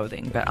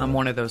clothing, but I'm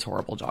one of those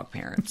horrible dog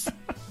parents.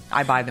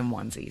 I buy them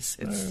onesies.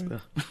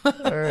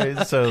 All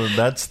right, so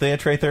that's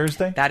Theatre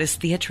Thursday? That is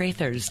Theatre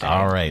Thursday.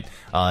 All right.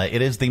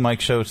 It is the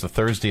Mike Show. It's the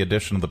Thursday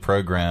edition of the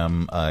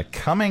program.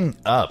 Coming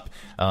up,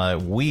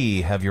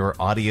 we have your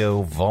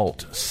audio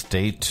vault.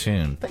 Stay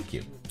tuned. Thank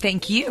you.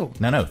 Thank you.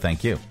 No,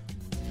 thank you.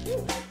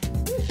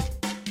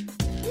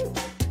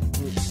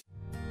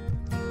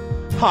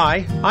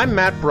 Hi, I'm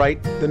Matt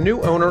Bright, the new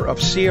owner of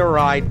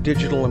CRI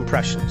Digital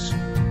Impressions,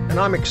 and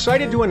I'm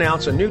excited to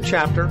announce a new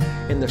chapter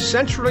in the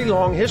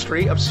century-long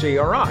history of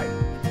CRI.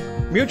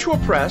 Mutual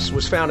Press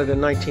was founded in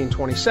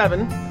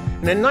 1927, and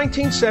in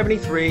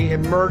 1973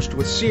 it merged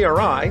with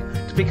CRI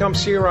to become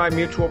CRI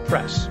Mutual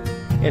Press.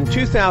 In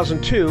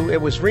 2002, it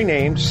was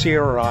renamed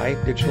CRI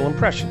Digital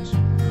Impressions.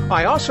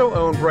 I also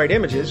own Bright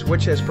Images,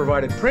 which has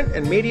provided print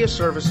and media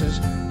services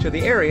to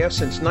the area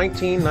since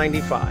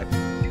 1995.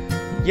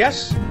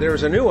 Yes, there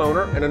is a new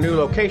owner and a new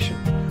location,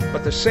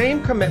 but the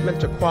same commitment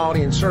to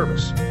quality and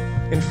service.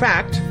 In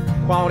fact,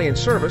 quality and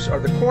service are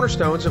the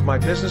cornerstones of my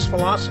business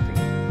philosophy.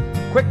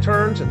 Quick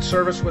turns and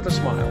service with a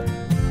smile.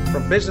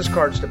 From business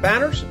cards to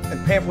banners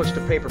and pamphlets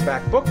to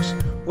paperback books,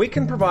 we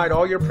can provide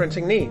all your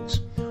printing needs.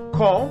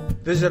 Call,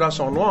 visit us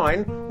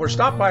online, or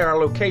stop by our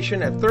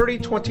location at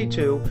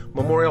 3022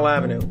 Memorial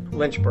Avenue,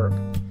 Lynchburg.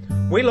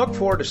 We look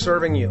forward to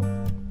serving you.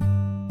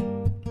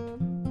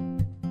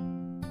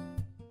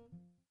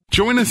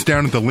 Join us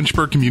down at the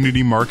Lynchburg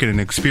Community Market and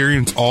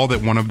experience all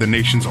that one of the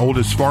nation's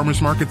oldest farmers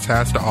markets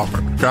has to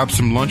offer. Grab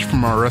some lunch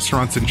from our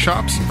restaurants and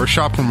shops, or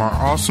shop from our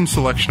awesome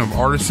selection of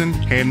artisan,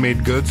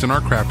 handmade goods in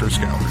our crafters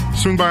gallery.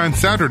 Swing by on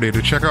Saturday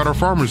to check out our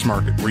farmers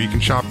market, where you can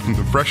shop from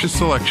the freshest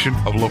selection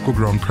of local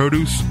grown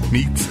produce,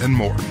 meats, and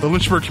more. The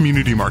Lynchburg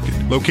Community Market,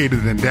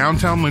 located in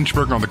downtown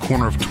Lynchburg on the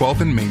corner of 12th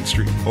and Main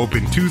Street.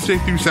 Open Tuesday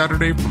through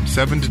Saturday from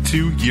 7 to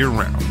 2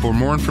 year-round. For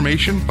more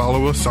information,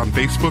 follow us on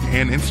Facebook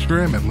and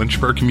Instagram at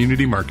Lynchburg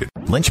Community Market.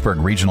 Lynchburg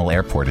Regional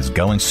Airport is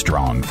going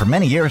strong. For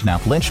many years now,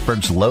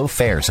 Lynchburg's low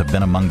fares have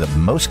been among the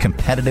most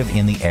competitive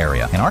in the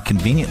area, and our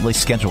conveniently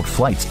scheduled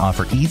flights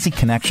offer easy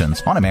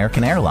connections on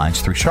American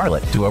Airlines through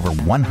Charlotte to over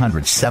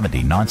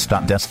 170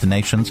 nonstop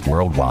destinations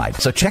worldwide.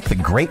 So check the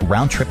great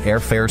round-trip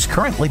airfares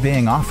currently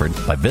being offered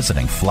by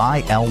visiting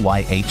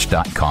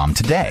flylyh.com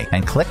today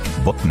and click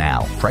Book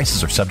Now.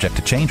 Prices are subject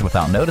to change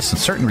without notice and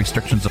certain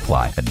restrictions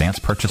apply.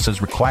 Advanced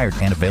purchases required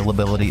and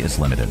availability is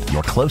limited.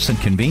 Your close and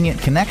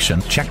convenient connection,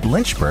 check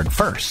Lynchburg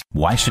first.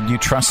 Why should you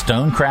trust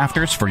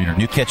Stonecrafters for your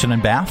new kitchen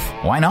and bath?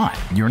 Why not?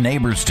 Your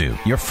neighbors do,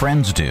 your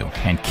friends do,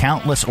 and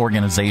countless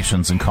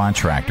organizations and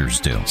contractors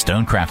do.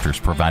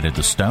 Stonecrafters provided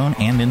the stone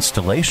and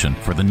installation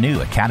for the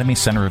new Academy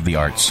Center of the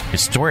Arts,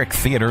 historic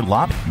theater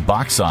lobby,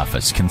 box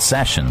office,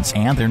 concessions,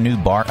 and their new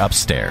bar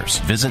upstairs.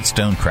 Visit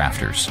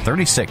Stonecrafters,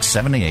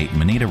 3678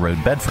 Manita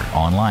Road, Bedford,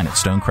 online at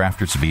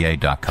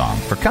stonecraftersva.com.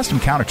 For custom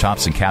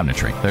countertops and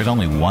cabinetry, there's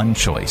only one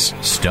choice,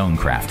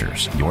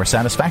 Stonecrafters. Your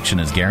satisfaction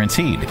is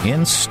guaranteed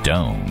in stone.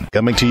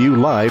 Coming to you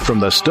live from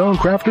the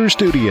Stonecrafters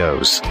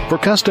Studios. For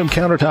custom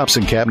countertops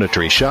and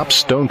cabinetry, shop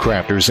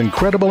Stonecrafters'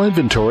 incredible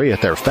inventory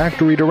at their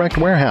Factory Direct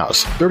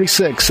Warehouse,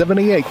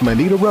 3678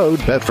 Manita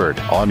Road, Bedford.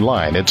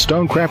 Online at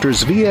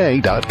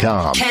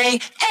stonecraftersva.com.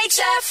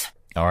 KHF!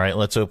 All right,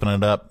 let's open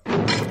it up.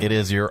 It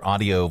is your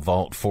audio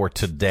vault for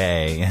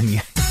today.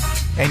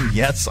 And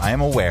yes, I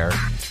am aware,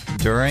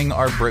 during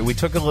our break, we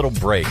took a little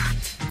break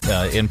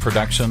in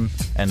production,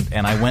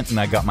 and I went and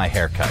I got my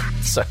hair cut.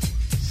 So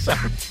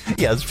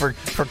yes, for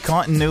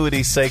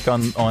continuity's sake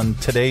on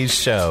today's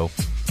show,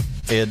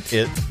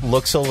 it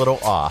looks a little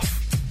off.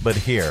 But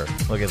here,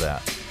 look at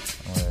that.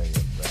 Look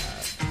at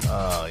that.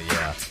 Oh,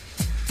 yeah.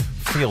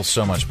 Feels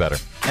so much better.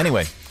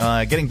 Anyway,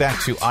 getting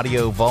back to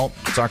Audio Vault,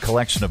 it's our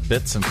collection of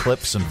bits and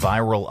clips and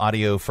viral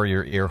audio for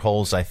your ear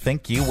holes. I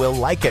think you will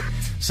like it.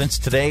 Since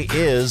today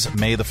is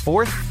May the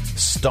 4th,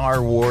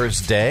 Star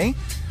Wars Day,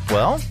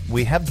 well,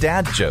 we have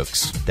dad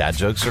jokes. Dad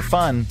jokes are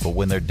fun, but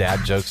when they're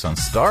dad jokes on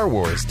Star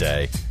Wars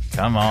Day,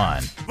 come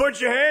on. Put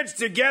your hands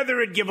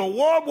together and give a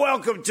warm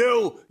welcome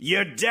to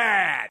your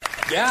dad.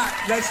 Yeah,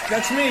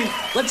 that's me.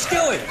 Let's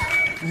do it.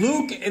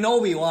 Luke and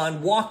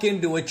Obi-Wan walk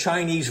into a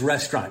Chinese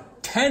restaurant.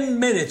 10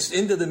 minutes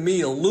into the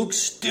meal, Luke's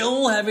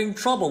still having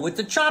trouble with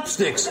the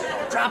chopsticks,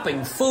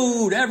 dropping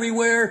food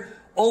everywhere.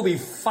 Obi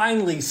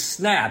finally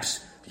snaps.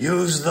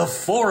 Use the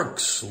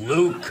forks,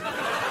 Luke.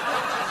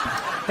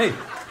 Hey,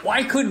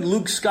 why couldn't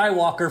Luke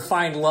Skywalker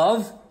find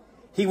love?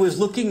 He was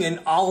looking in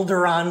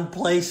Alderaan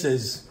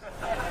places.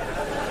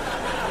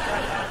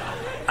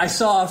 I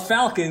saw a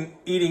falcon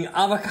eating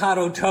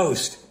avocado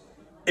toast.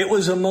 It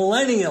was a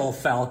millennial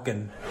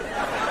falcon.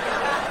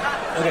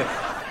 Okay.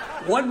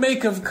 What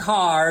make of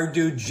car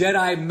do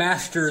Jedi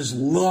Masters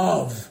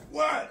love?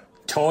 What?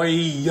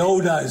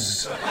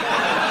 Toyotas.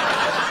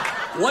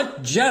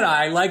 What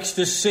Jedi likes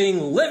to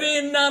sing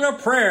Living on a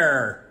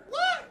Prayer?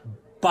 What?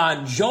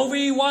 Bon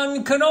Jovi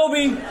One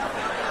Kenobi.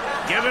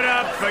 Give it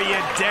up for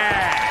your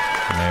dad.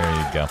 There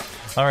you go.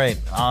 All right,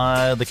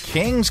 the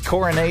King's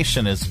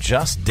coronation is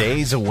just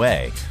days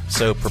away,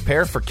 so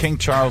prepare for King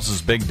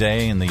Charles's big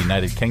day in the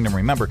United Kingdom.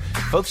 Remember,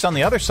 folks on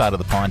the other side of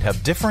the pond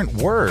have different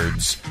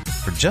words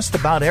for just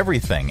about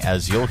everything,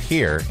 as you'll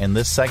hear in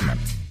this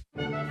segment.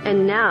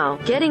 And now,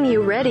 getting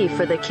you ready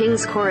for the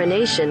King's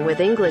coronation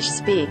with English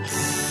Speak.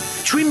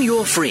 Trim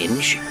your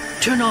fringe,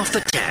 turn off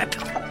the tap,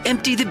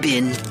 empty the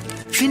bin,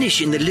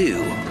 finish in the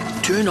loo,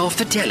 turn off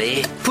the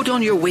telly, put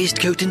on your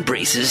waistcoat and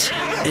braces,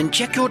 and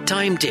check your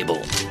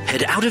timetable.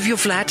 Head out of your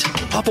flat,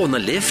 hop on the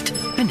lift,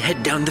 and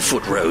head down the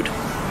foot road.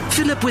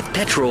 Fill up with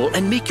petrol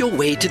and make your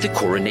way to the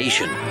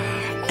coronation.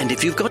 And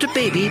if you've got a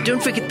baby,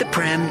 don't forget the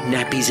pram,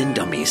 nappies, and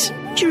dummies.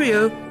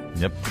 Cheerio.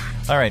 Yep.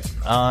 All right,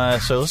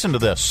 so listen to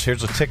this.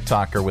 Here's a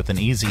TikToker with an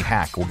easy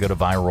hack. We'll go to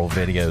viral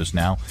videos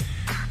now.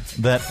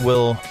 That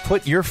will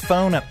put your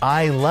phone at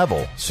eye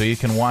level so you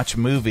can watch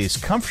movies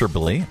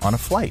comfortably on a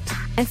flight.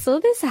 I saw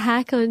this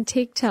hack on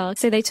TikTok.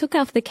 So they took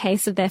off the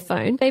case of their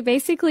phone. They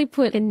basically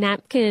put a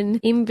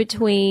napkin in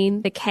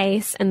between the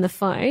case and the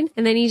phone.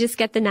 And then you just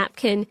get the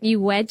napkin,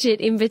 you wedge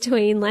it in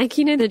between, like,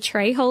 you know, the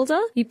tray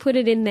holder. You put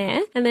it in there.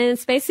 And then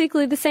it's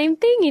basically the same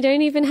thing. You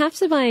don't even have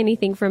to buy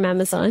anything from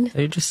Amazon.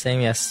 Are you just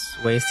saying yes,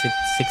 wasted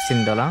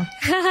 $16?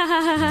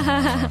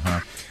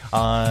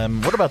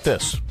 What about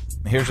this?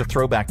 Here's a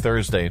throwback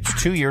Thursday.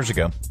 It's 2 years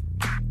ago.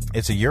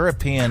 It's a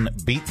European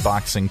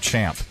beatboxing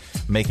champ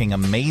making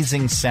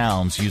amazing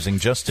sounds using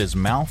just his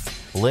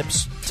mouth,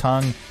 lips,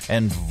 tongue,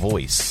 and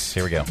voice.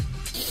 Here we go.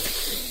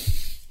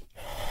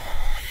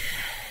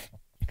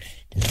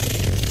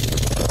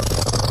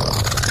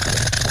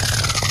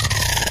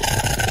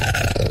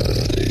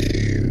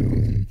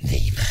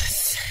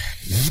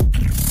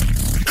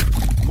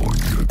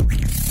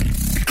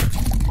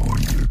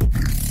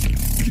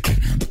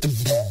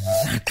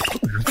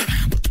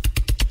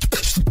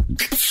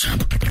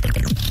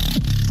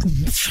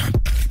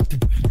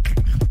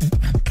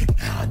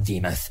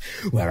 Demas,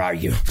 where are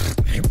you?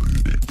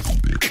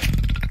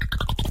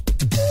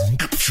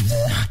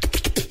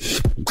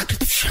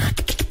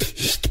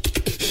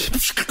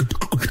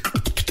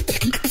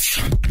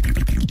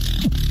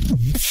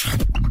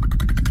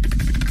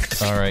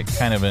 All right,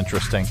 kind of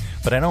interesting,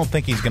 but I don't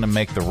think he's going to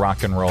make the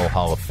Rock and Roll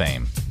Hall of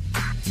Fame.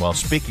 Well,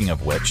 speaking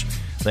of which,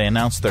 they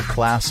announced their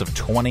class of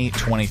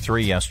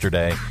 2023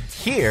 yesterday.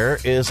 Here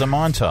is a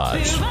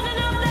montage.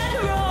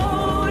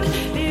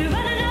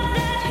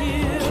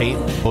 Kate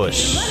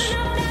Bush,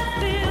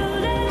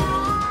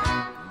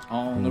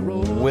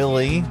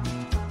 Willie,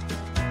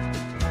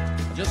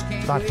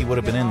 thought he would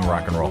have been in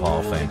Rock and Roll Hall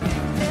of Fame.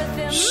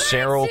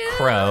 Sheryl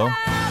Crow,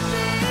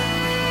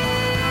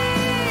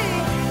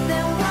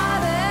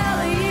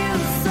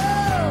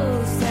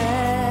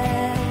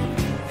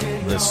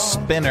 The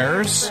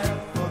Spinners,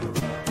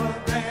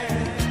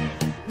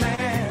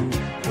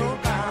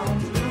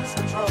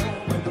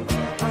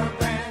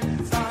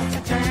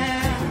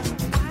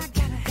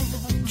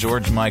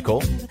 George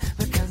Michael,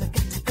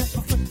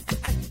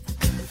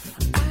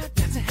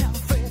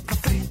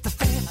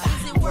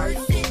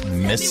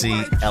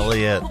 Missy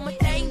Elliott,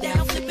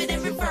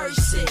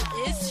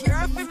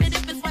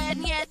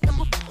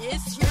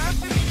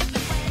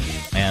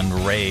 and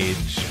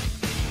Rage.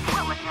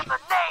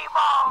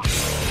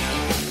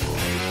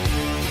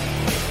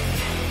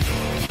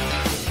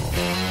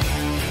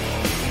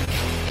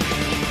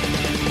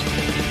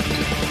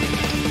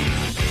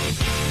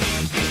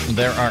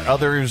 There are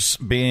others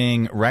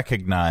being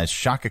recognized.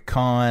 Chaka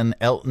Khan,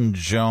 Elton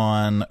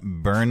John,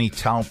 Bernie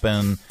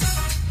Taupin,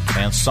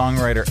 and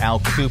songwriter Al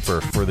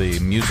Cooper for the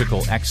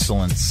Musical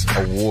Excellence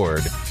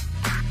Award.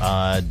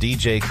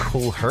 DJ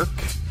Kool Herc,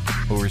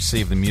 who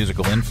received the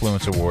Musical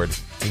Influence Award.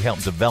 He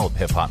helped develop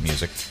hip-hop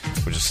music,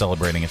 which is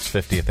celebrating its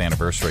 50th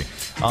anniversary.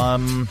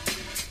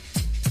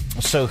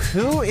 So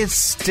who is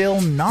still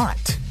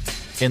not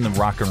in the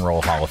Rock and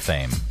Roll Hall of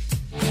Fame?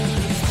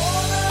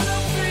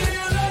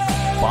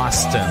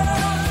 Boston.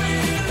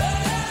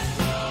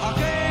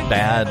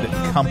 Bad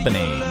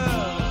Company.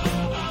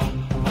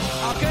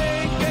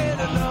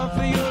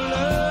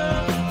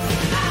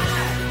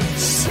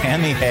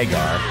 Sammy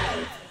Hagar.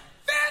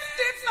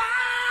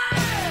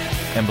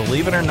 And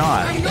believe it or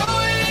not,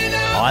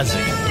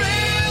 Ozzy.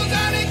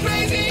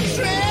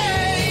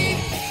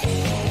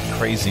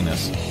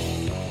 Craziness.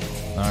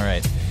 All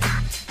right.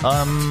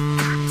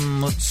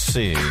 Let's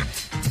see.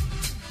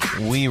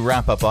 We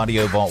wrap up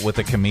Audio Vault with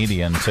a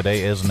comedian.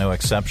 Today is no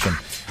exception.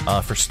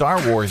 For Star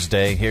Wars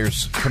Day,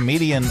 here's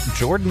comedian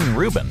Jordan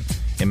Rubin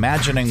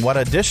imagining what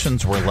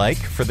auditions were like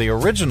for the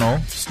original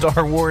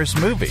Star Wars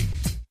movie.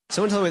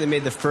 Someone told me they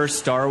made the first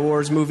Star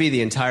Wars movie,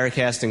 the entire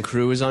cast and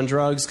crew was on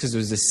drugs because it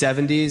was the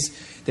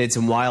 70s. They had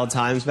some wild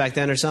times back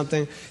then or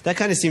something. That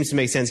kind of seems to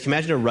make sense. Can you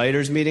imagine a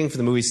writer's meeting for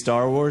the movie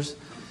Star Wars?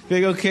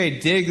 Be like, okay,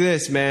 dig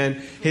this,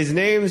 man. His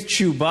name's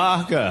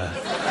Chewbacca.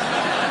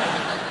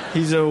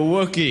 He's a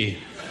Wookiee.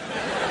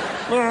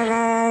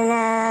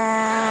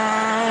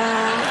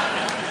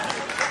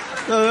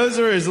 No, those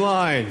are his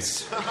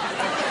lines.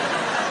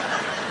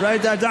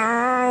 Write that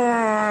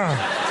down.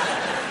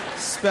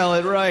 Spell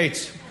it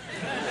right.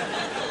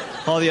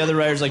 All the other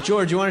writers like,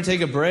 George, you want to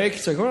take a break?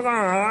 It's like,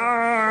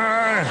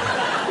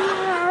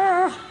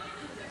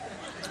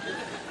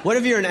 what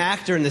if you're an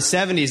actor in the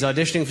 70s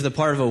auditioning for the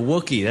part of a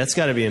Wookiee? That's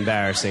got to be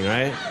embarrassing,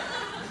 right?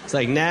 It's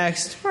like,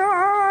 next.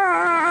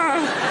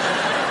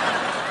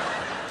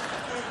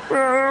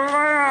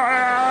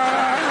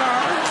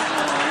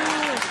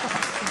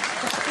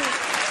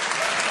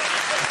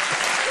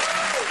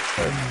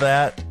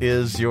 That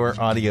is your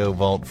Audio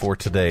Vault for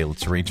today.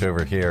 Let's reach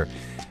over here.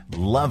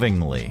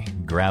 Lovingly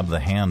grab the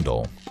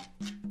handle.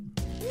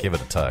 Give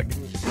it a tug.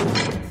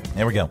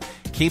 There we go.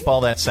 Keep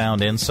all that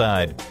sound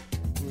inside.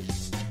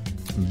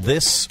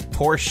 This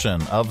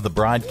portion of the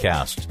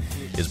broadcast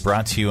is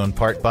brought to you in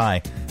part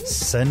by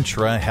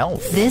Centra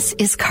Health. This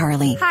is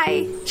Carly.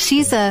 Hi.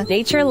 She's a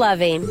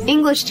nature-loving,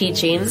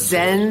 English-teaching,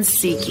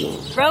 Zen-seeking,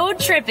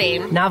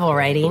 road-tripping,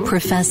 novel-writing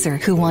professor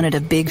who wanted a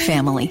big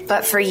family.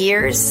 But for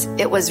years,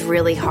 it was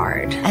really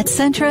hard. At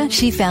Centra,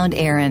 she found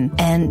Aaron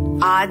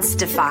and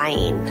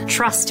odds-defying,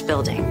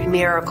 trust-building,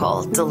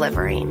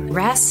 miracle-delivering,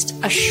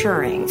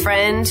 rest-assuring,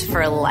 friend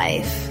for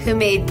life, who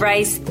made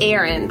Bryce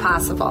Aaron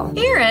possible.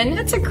 Aaron,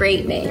 that's a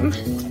great name.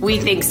 We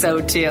think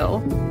so,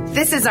 too.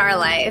 This is our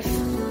life.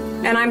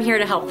 And I'm here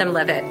to help them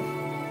live it.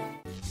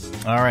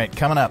 All right,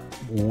 coming up,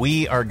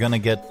 we are going to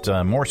get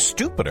more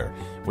stupider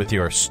with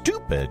your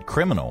stupid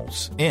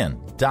criminals in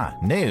the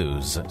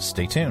news.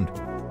 Stay tuned.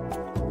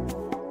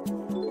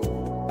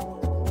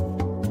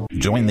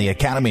 Join the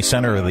Academy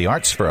Center of the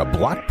Arts for a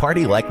block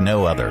party like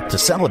no other to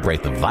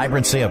celebrate the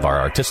vibrancy of our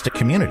artistic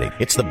community.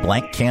 It's the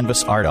Blank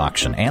Canvas Art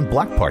Auction and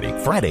Block Party,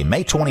 Friday,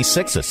 May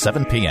 26th at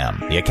 7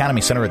 p.m. The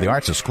Academy Center of the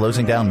Arts is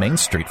closing down Main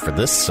Street for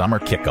this summer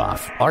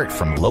kickoff. Art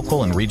from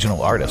local and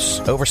regional artists.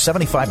 Over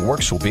 75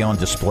 works will be on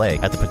display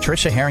at the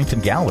Patricia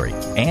Harrington Gallery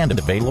and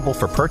available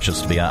for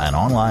purchase via an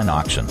online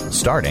auction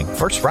starting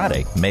first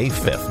Friday, May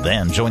 5th.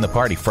 Then join the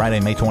party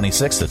Friday, May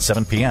 26th at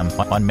 7 p.m.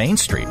 on Main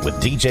Street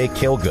with DJ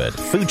Killgood,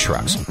 food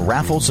trucks,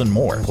 raffles, and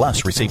more.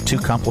 Plus, receive 2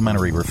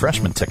 complimentary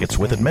refreshment tickets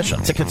with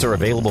admission. Tickets are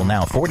available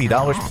now,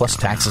 $40 plus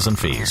taxes and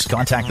fees.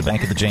 Contact the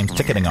Bank of the James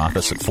ticketing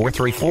office at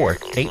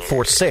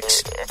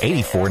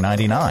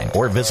 434-846-8499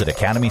 or visit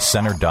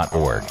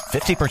academycenter.org.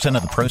 50%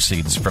 of the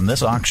proceeds from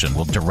this auction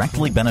will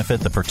directly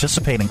benefit the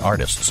participating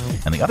artists,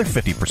 and the other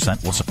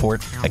 50% will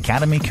support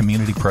Academy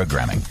community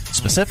programming,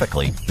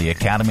 specifically the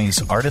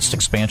Academy's Artist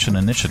Expansion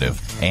Initiative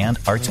and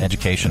Arts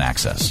Education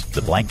Access.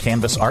 The Blank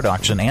Canvas Art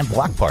Auction and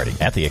Block Party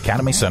at the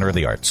Academy Center of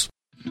the Arts.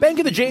 Bank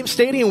of the James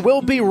Stadium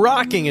will be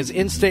rocking as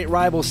in-state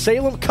rival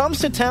Salem comes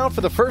to town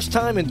for the first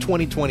time in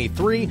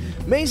 2023,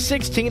 May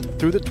 16th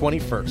through the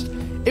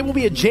 21st. It will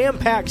be a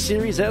jam-packed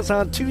series as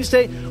on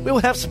Tuesday we will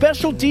have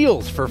special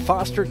deals for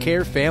foster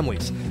care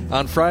families.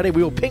 On Friday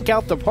we will pink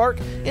out the park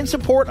in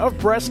support of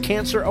breast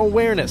cancer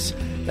awareness.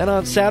 Then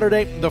on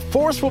Saturday, the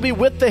Force will be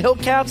with the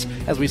Hillcats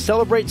as we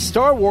celebrate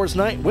Star Wars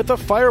night with a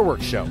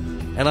fireworks show.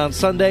 And on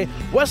Sunday,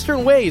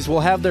 Western Ways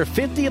will have their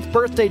 50th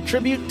birthday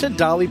tribute to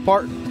Dolly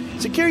Parton.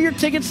 Secure your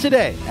tickets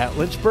today at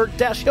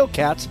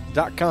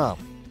lynchburg-hillcats.com.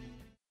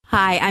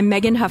 Hi, I'm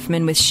Megan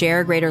Huffman with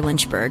Share Greater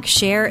Lynchburg.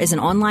 Share is an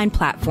online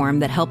platform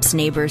that helps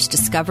neighbors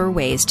discover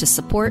ways to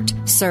support,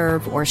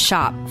 serve, or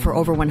shop for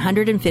over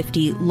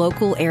 150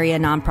 local area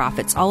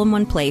nonprofits all in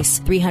one place,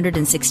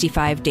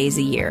 365 days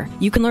a year.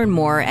 You can learn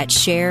more at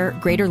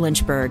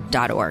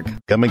sharegreaterlynchburg.org.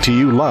 Coming to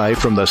you live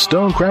from the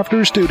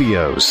Stonecrafters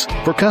Studios.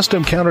 For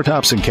custom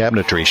countertops and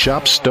cabinetry,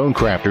 shop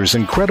Stonecrafters'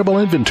 incredible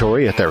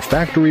inventory at their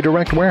Factory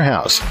Direct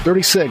Warehouse,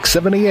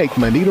 3678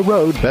 Moneta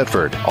Road,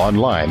 Bedford.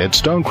 Online at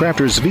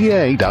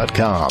stonecraftersva.com.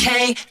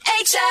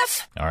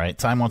 KHF. All right,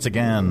 time once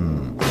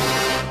again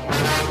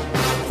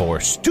for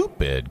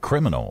Stupid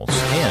Criminals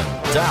in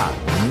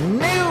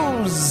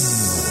the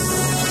News.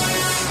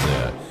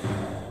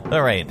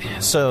 All right,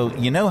 so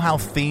you know how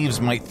thieves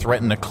might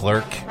threaten a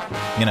clerk,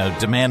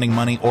 demanding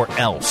money or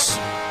else.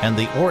 And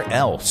the or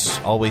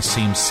else always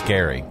seems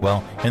scary.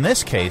 Well, in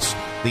this case,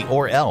 the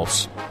or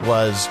else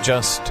was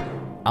just,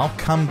 I'll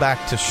come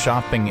back to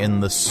shopping in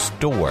the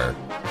store.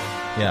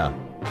 Yeah,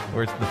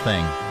 where's the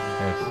thing?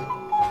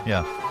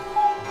 Yeah.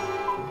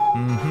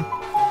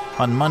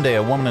 On Monday,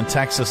 a woman in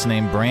Texas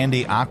named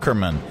Brandy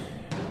Ackerman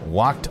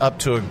walked up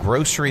to a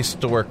grocery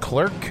store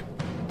clerk,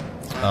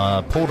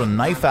 pulled a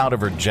knife out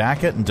of her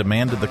jacket, and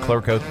demanded the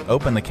clerk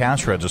open the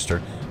cash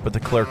register, but the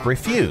clerk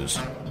refused.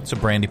 So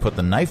Brandy put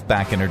the knife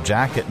back in her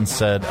jacket and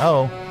said,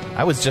 "Oh,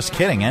 I was just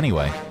kidding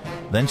anyway."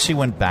 Then she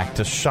went back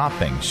to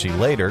shopping. She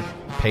later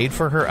paid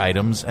for her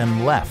items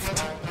and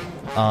left.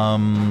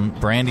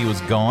 Brandy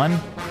was gone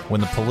when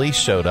the police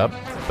showed up,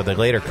 but they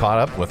later caught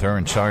up with her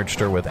and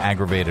charged her with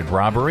aggravated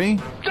robbery.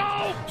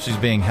 She's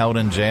being held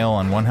in jail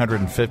on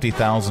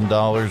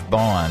 $150,000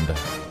 bond.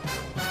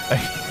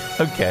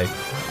 Okay,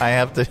 I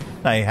have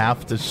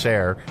to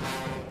share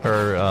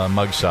her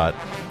mugshot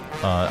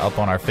up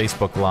on our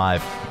Facebook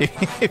Live.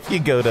 If you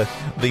go to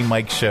the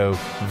Mike Show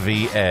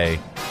VA,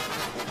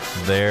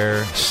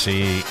 there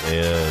she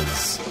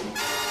is.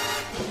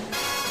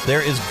 There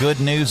is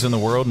good news in the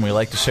world, and we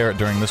like to share it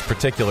during this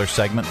particular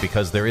segment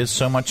because there is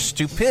so much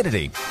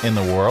stupidity in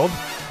the world.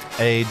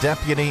 A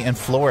deputy in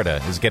Florida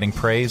is getting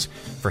praise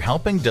for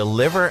helping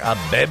deliver a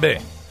baby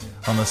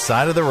on the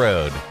side of the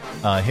road.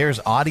 Here's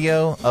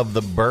audio of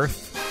the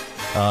birth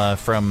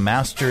from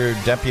Master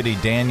Deputy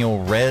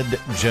Daniel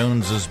Red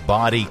Jones's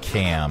body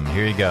cam.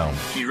 Here you go.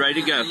 She's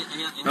ready to go.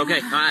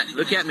 Okay, all right,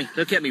 look at me.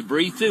 Look at me.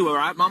 Breathe through, all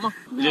right, Mama?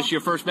 Is this your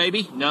first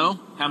baby?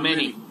 No? How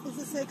many? This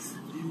is 6.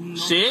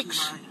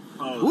 6?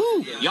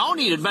 Woo! Y'all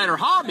need a better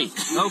hobby,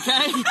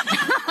 okay?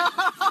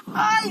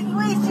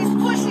 Wait, she's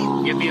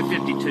pushing. Give me a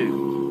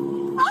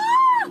 52.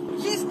 Ah!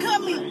 She's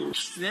coming.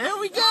 There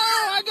we go.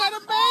 I got a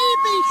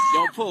baby.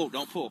 Don't pull.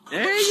 Don't pull.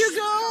 There you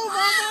go,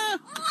 Mama.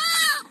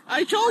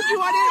 I told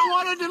you I didn't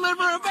want to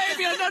deliver a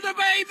baby, another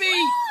baby.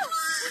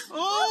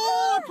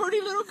 Oh,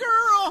 pretty little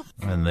girl.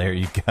 And there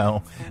you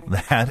go.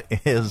 That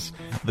is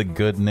the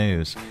good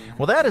news.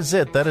 Well, that is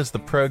it. That is the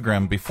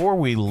program. Before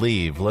we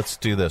leave, let's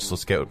do this.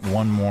 Let's get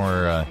one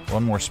more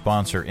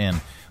sponsor in.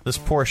 This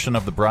portion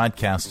of the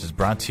broadcast is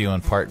brought to you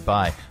in part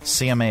by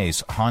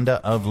CMA's Honda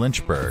of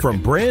Lynchburg.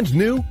 From brand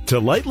new to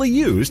lightly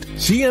used,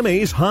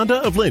 CMA's Honda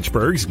of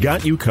Lynchburg's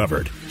got you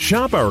covered.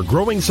 Shop our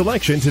growing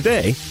selection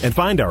today and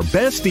find our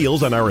best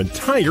deals on our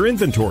entire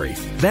inventory.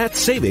 That's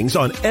savings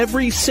on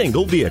every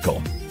single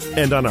vehicle.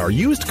 And on our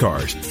used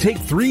cars, take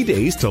 3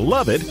 days to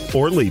love it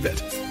or leave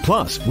it.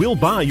 Plus, we'll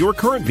buy your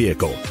current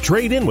vehicle,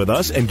 trade in with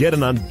us, and get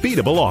an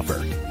unbeatable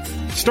offer.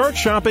 Start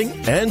shopping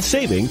and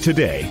saving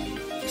today.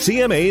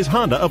 CMA's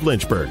Honda of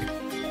Lynchburg.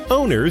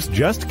 Owners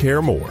just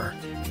care more.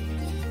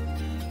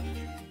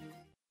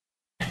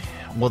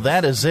 Well,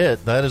 that is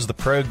it. That is the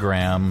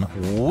program.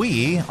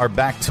 We are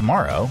back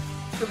tomorrow.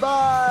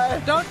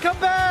 Goodbye. Don't come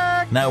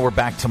back. No, we're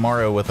back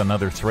tomorrow with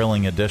another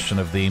thrilling edition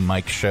of the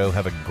Mike Show.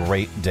 Have a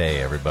great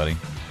day, everybody.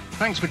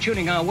 Thanks for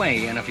tuning our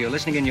way, and if you're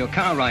listening in your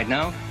car right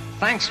now,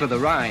 thanks for the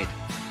ride.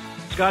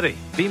 Scotty,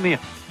 beat me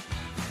up.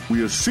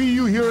 We'll see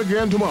you here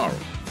again tomorrow.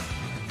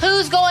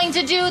 Who's going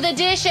to do the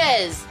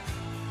dishes?